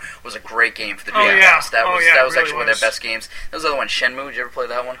Calibur was a great game for the Dreamcast. That was really actually one of their best games. There was the other one, Shenmue. Did you ever play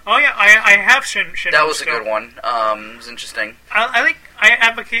that one? Oh yeah, I have Shenmue. That was a good one. It was interesting. I think I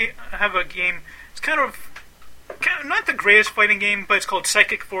have a game. It's kind of not the greatest fighting game, but it's called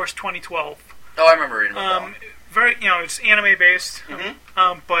Psychic Force 2012. Oh, I remember reading about that one. Very, it's anime based,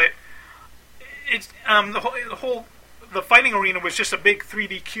 but it's the fighting arena was just a big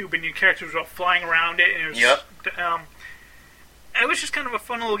 3D cube, and your characters were all flying around it, and it was, it was just kind of a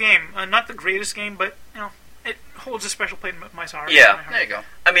fun little game. Not the greatest game, but it holds a special place in my heart. Yeah, there you go.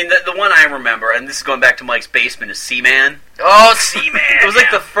 I mean, the one I remember, and this is going back to Mike's basement, is Seaman. Oh, Seaman! It was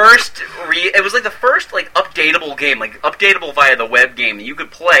like the first. It was like the first like updatable game, like updatable via the web game that you could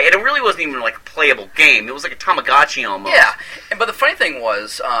play, and it really wasn't even like a playable game. It was like a Tamagotchi almost. Yeah, but the funny thing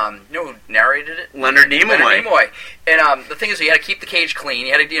was, you know who narrated it? Leonard Nimoy. And the thing is, you had to keep the cage clean.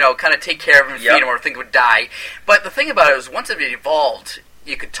 You had to, kind of take care of him and feed him, or think it would die. But the thing about it was, once it evolved,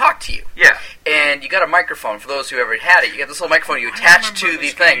 you could talk to you. Yeah. And you got a microphone, for those who ever had it. You got this little microphone you attach to the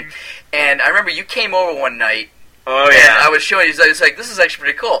thing. And I remember you came over one night. Oh, yeah. And I was showing you, I was like, this is actually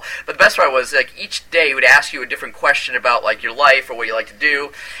pretty cool. But the best part was, like, each day he would ask you a different question about, like, your life or what you like to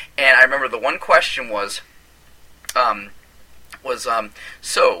do. And I remember the one question was,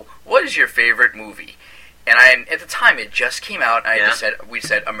 so, what is your favorite movie? And at the time, it just came out, and we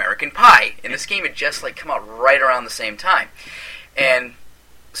said American Pie. And this game had just, like, come out right around the same time. And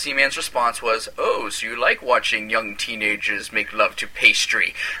Seaman's response was, oh, so you like watching young teenagers make love to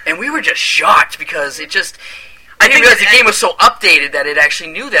pastry. And we were just shocked because it just... I didn't realize the game was so updated that it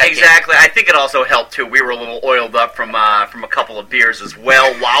actually knew that. Exactly. I think it also helped, too. We were a little oiled up from a couple of beers as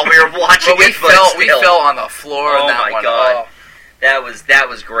well while we were watching it. We fell on the floor on that one. Oh, my God. Oh. That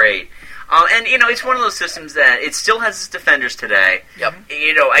was great. And, it's one of those systems that it still has its defenders today. Yep.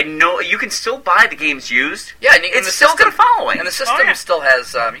 I know you can still buy the games used. Yeah, and it's still got a following. And the system still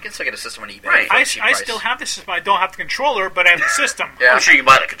has, you can still get a system on eBay. Right. I still have the system. I don't have the controller, but I have the system. I'm sure you can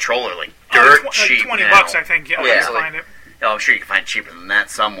buy the controller, like, dirt cheap $20, now. I think. Yeah, I can find it. Oh, I'm sure you can find it cheaper than that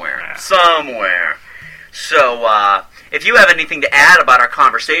somewhere. Yeah. Somewhere. So, if you have anything to add about our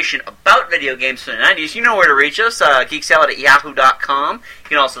conversation about video games from the 90s, you know where to reach us, geeksalad@yahoo.com. You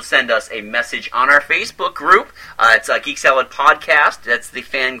can also send us a message on our Facebook group. It's Geek Salad Podcast. That's the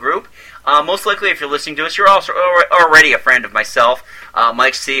fan group. Most likely, if you're listening to us, you're also already a friend of myself,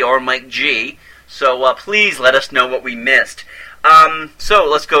 Mike C. or Mike G. So please let us know what we missed. So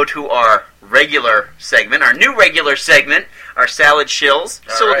let's go to our regular segment, our new regular segment, our Salad Shills.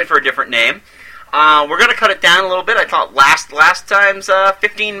 Still looking for a different name. We're going to cut it down a little bit. I thought last time's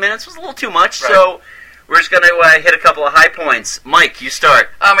 15 minutes was a little too much, so we're just going to hit a couple of high points. Mike, you start.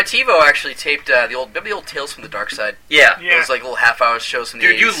 My TiVo actually taped the old Tales from the Dark Side. Yeah. Those like little half-hour shows from the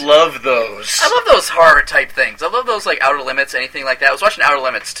 80s. Dude, you love those. I love those horror-type things. I love those like Outer Limits, anything like that. I was watching Outer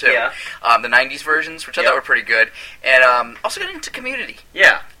Limits, too. Yeah. The 90s versions, which I thought were pretty good. And also got into Community.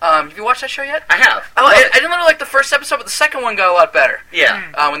 Yeah. Have you watched that show yet? I have. I didn't really like the first episode, but the second one got a lot better.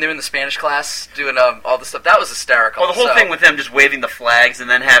 Yeah. When they were in the Spanish class doing all this stuff. That was hysterical. Well, the whole thing with them just waving the flags and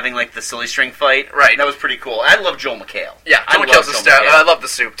then having like the silly string fight. Right. That was pretty cool. I love Joel McHale. Yeah, Joel McHale's hysterical. I love the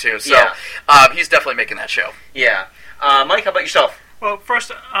soup, too. So he's definitely making that show. Yeah. Mike, how about yourself? Well,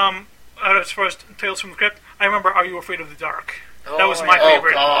 first, as far as Tales from the Crypt, I remember Are You Afraid of the Dark? That was my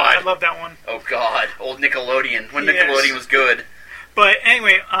favorite. Oh, God. I love that one. Oh, God. Old Nickelodeon. When Nickelodeon was good. But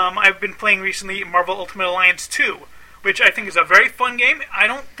anyway, I've been playing recently Marvel Ultimate Alliance 2, which I think is a very fun game. I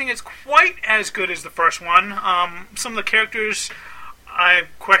don't think it's quite as good as the first one. Some of the characters, I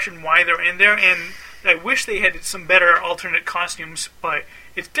question why they're in there, and I wish they had some better alternate costumes, but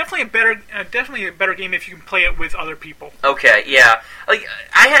it's definitely a better game if you can play it with other people. Okay, yeah. Like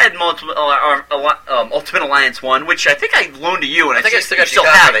I had Ultimate Alliance 1, which I think I loaned to you, and I think you still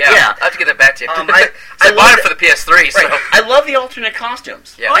have it. Yeah, I have to get that back to you. I bought it for the PS3. So. Right. I love the alternate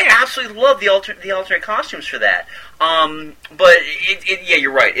costumes. Yeah. I absolutely love the alternate costumes for that. But yeah,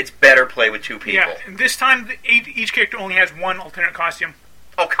 you're right. It's better play with two people. Yeah, and this time each character only has one alternate costume.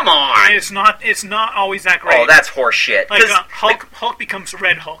 Oh, come on! It's not always that great. Oh, that's horseshit. Like Hulk becomes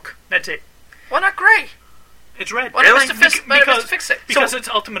Red Hulk. That's it. Why not gray? It's red. Why not to fix it? Because it's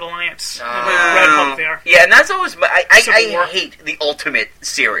Ultimate Alliance. Red Hulk there. Yeah, and that's always I hate the Ultimate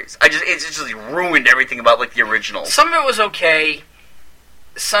series. It's just ruined everything about like the originals. Some of it was okay.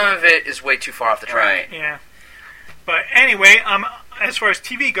 Some of it is way too far off the track. Right. Yeah. But anyway, as far as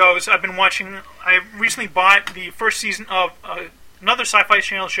TV goes, I've been watching. I recently bought the first season of another Sci-Fi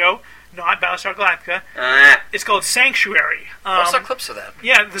Channel show, not Battlestar Galactica. It's called Sanctuary. I saw clips of that.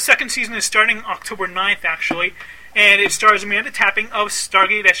 Yeah, the second season is starting October 9th, actually, and it stars Amanda Tapping of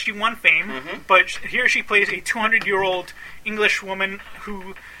Stargate SG-1 fame, but here she plays a 200-year-old English woman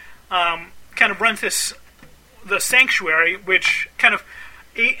who kind of runs the Sanctuary, which kind of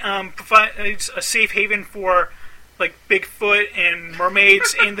provides a safe haven for like Bigfoot and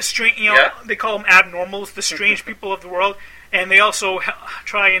mermaids and the strange, they call them abnormals, the strange people of the world. And they also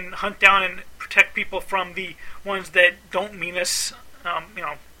try and hunt down and protect people from the ones that don't mean us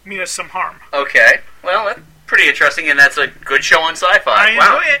some harm. Okay, well, that's pretty interesting, and that's a good show on Sci-Fi. I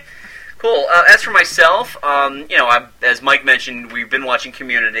enjoy it. Cool. As for myself, as Mike mentioned, we've been watching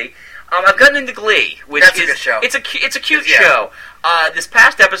Community. I've gotten into Glee, which that's a good show. It's a cute show. This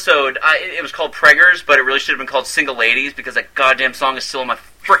past episode, it was called Preggers, but it really should have been called Single Ladies because that goddamn song is still in my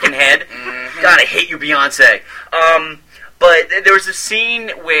frickin' head. God, I hate you, Beyonce. But there was a scene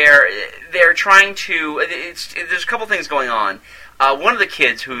where they're trying to... there's a couple things going on. One of the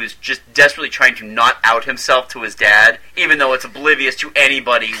kids who's just desperately trying to not out himself to his dad, even though it's oblivious to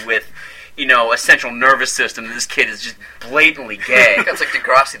anybody with, a central nervous system. This kid is just blatantly gay. It's like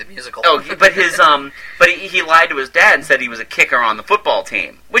Degrassi the musical. Oh, but he lied to his dad and said he was a kicker on the football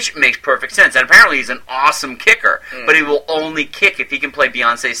team, which makes perfect sense. And apparently he's an awesome kicker, but he will only kick if he can play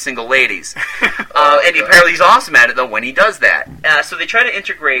Beyonce's Single Ladies. And apparently he's awesome at it though when he does that. So they try to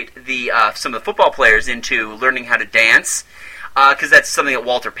integrate some of the football players into learning how to dance. Because that's something that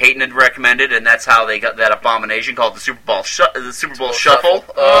Walter Payton had recommended, and that's how they got that abomination called the Super Bowl Shuffle.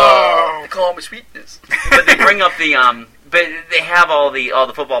 Oh, call me sweetness. But they bring up but they have all the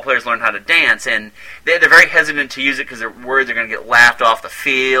football players learn how to dance, and they're very hesitant to use it because they're worried they're going to get laughed off the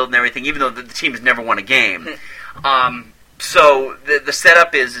field and everything, even though the team has never won a game. So the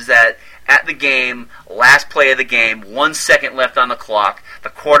setup is that at the game, last play of the game, 1 second left on the clock, the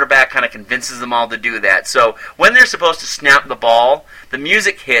quarterback kind of convinces them all to do that. So when they're supposed to snap the ball, the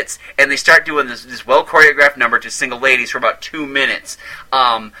music hits, and they start doing this well-choreographed number to Single Ladies for about 2 minutes.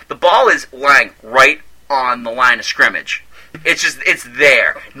 The ball is lying right on the line of scrimmage. It's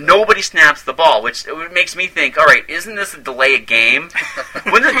there. Nobody snaps the ball, which makes me think, all right, isn't this a delay of game?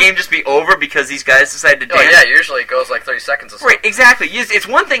 Wouldn't the game just be over because these guys decided to dance? Oh, yeah, usually it goes like 30 seconds or so. Right, exactly. It's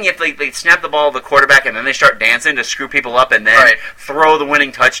one thing if they snap the ball to the quarterback and then they start dancing to screw people up and then throw the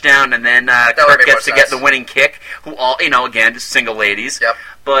winning touchdown and then Kirk gets to get the winning kick, who all, again, just Single Ladies. Yep.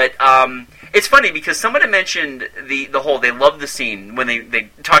 But it's funny because somebody mentioned the whole, they loved the scene when they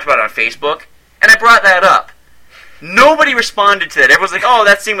talked about it on Facebook, and I brought that up. Nobody responded to that. Everyone's like, oh,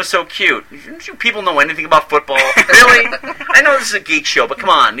 that scene was so cute. Don't you people know anything about football? Really? I know this is a geek show, but come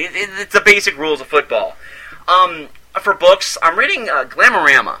on. It's the basic rules of football. For books, I'm reading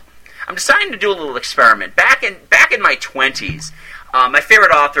Glamorama. I'm deciding to do a little experiment. Back in my 20s, my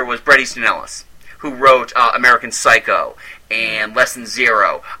favorite author was Bret Easton Ellis, who wrote American Psycho and Lesson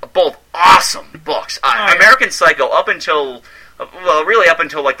Zero. Both awesome books. American Psycho, up until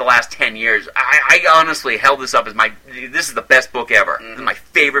like the last 10 years, I honestly held this up as this is the best book ever. This is my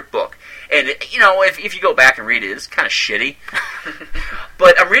favorite book. And, if you go back and read it, it's kind of shitty.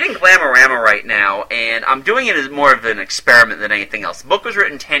 But I'm reading Glamorama right now, and I'm doing it as more of an experiment than anything else. The book was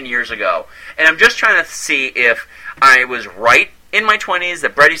written 10 years ago, and I'm just trying to see if I was right in my 20s,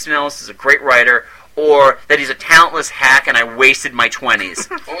 that Bret Easton Ellis is a great writer, or that he's a talentless hack and I wasted my 20s.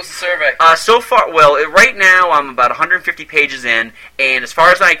 What was the survey? So far, right now I'm about 150 pages in, and as far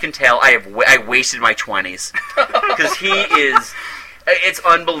as I can tell, I wasted my 20s. Because he is... It's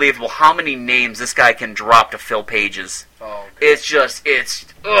unbelievable how many names this guy can drop to fill pages. Oh, it's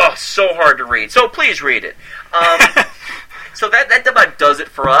so hard to read. So please read it. So that about does it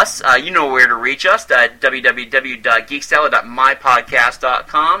for us. You know where to reach us at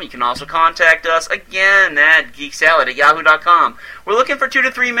www.geeksalad.mypodcast.com. You can also contact us again at geeksalad@yahoo.com. We're looking for 2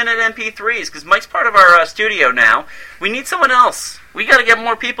 to 3 minute MP3s because Mike's part of our studio now. We need someone else. We got to get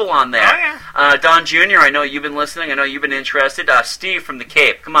more people on there. Oh, yeah. Don Jr., I know you've been listening. I know you've been interested. Steve from the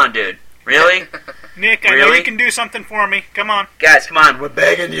Cape. Come on, dude. Really? Nick, I know you can do something for me. Come on. Guys, come on. We're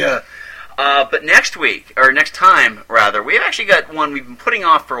begging you. But next time, we've actually got one we've been putting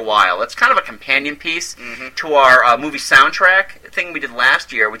off for a while. It's kind of a companion piece to our movie soundtrack thing we did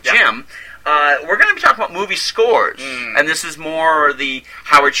last year with Jim. We're going to be talking about movie scores, and this is more the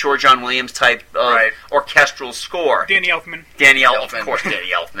Howard Shore, John Williams type orchestral score. Danny Elfman. Of course,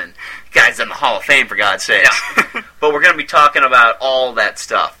 Danny Elfman. Guy's in the Hall of Fame, for God's sakes. Yeah. But we're going to be talking about all that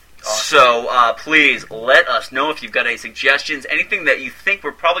stuff. Awesome. So please let us know if you've got any suggestions, anything that you think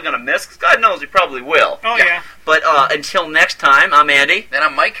we're probably going to miss, because God knows we probably will. Oh, yeah. But until next time, I'm Andy. And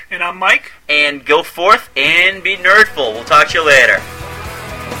I'm Mike. And I'm Mike. And go forth and be nerdful. We'll talk to you later.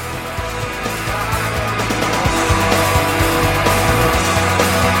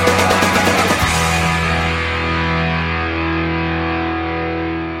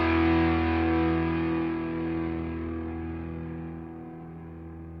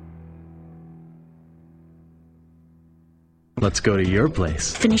 Let's go to your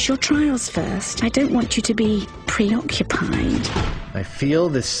place. Finish your trials first. I don't want you to be preoccupied. I feel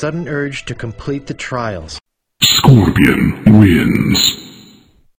this sudden urge to complete the trials. Scorpion wins.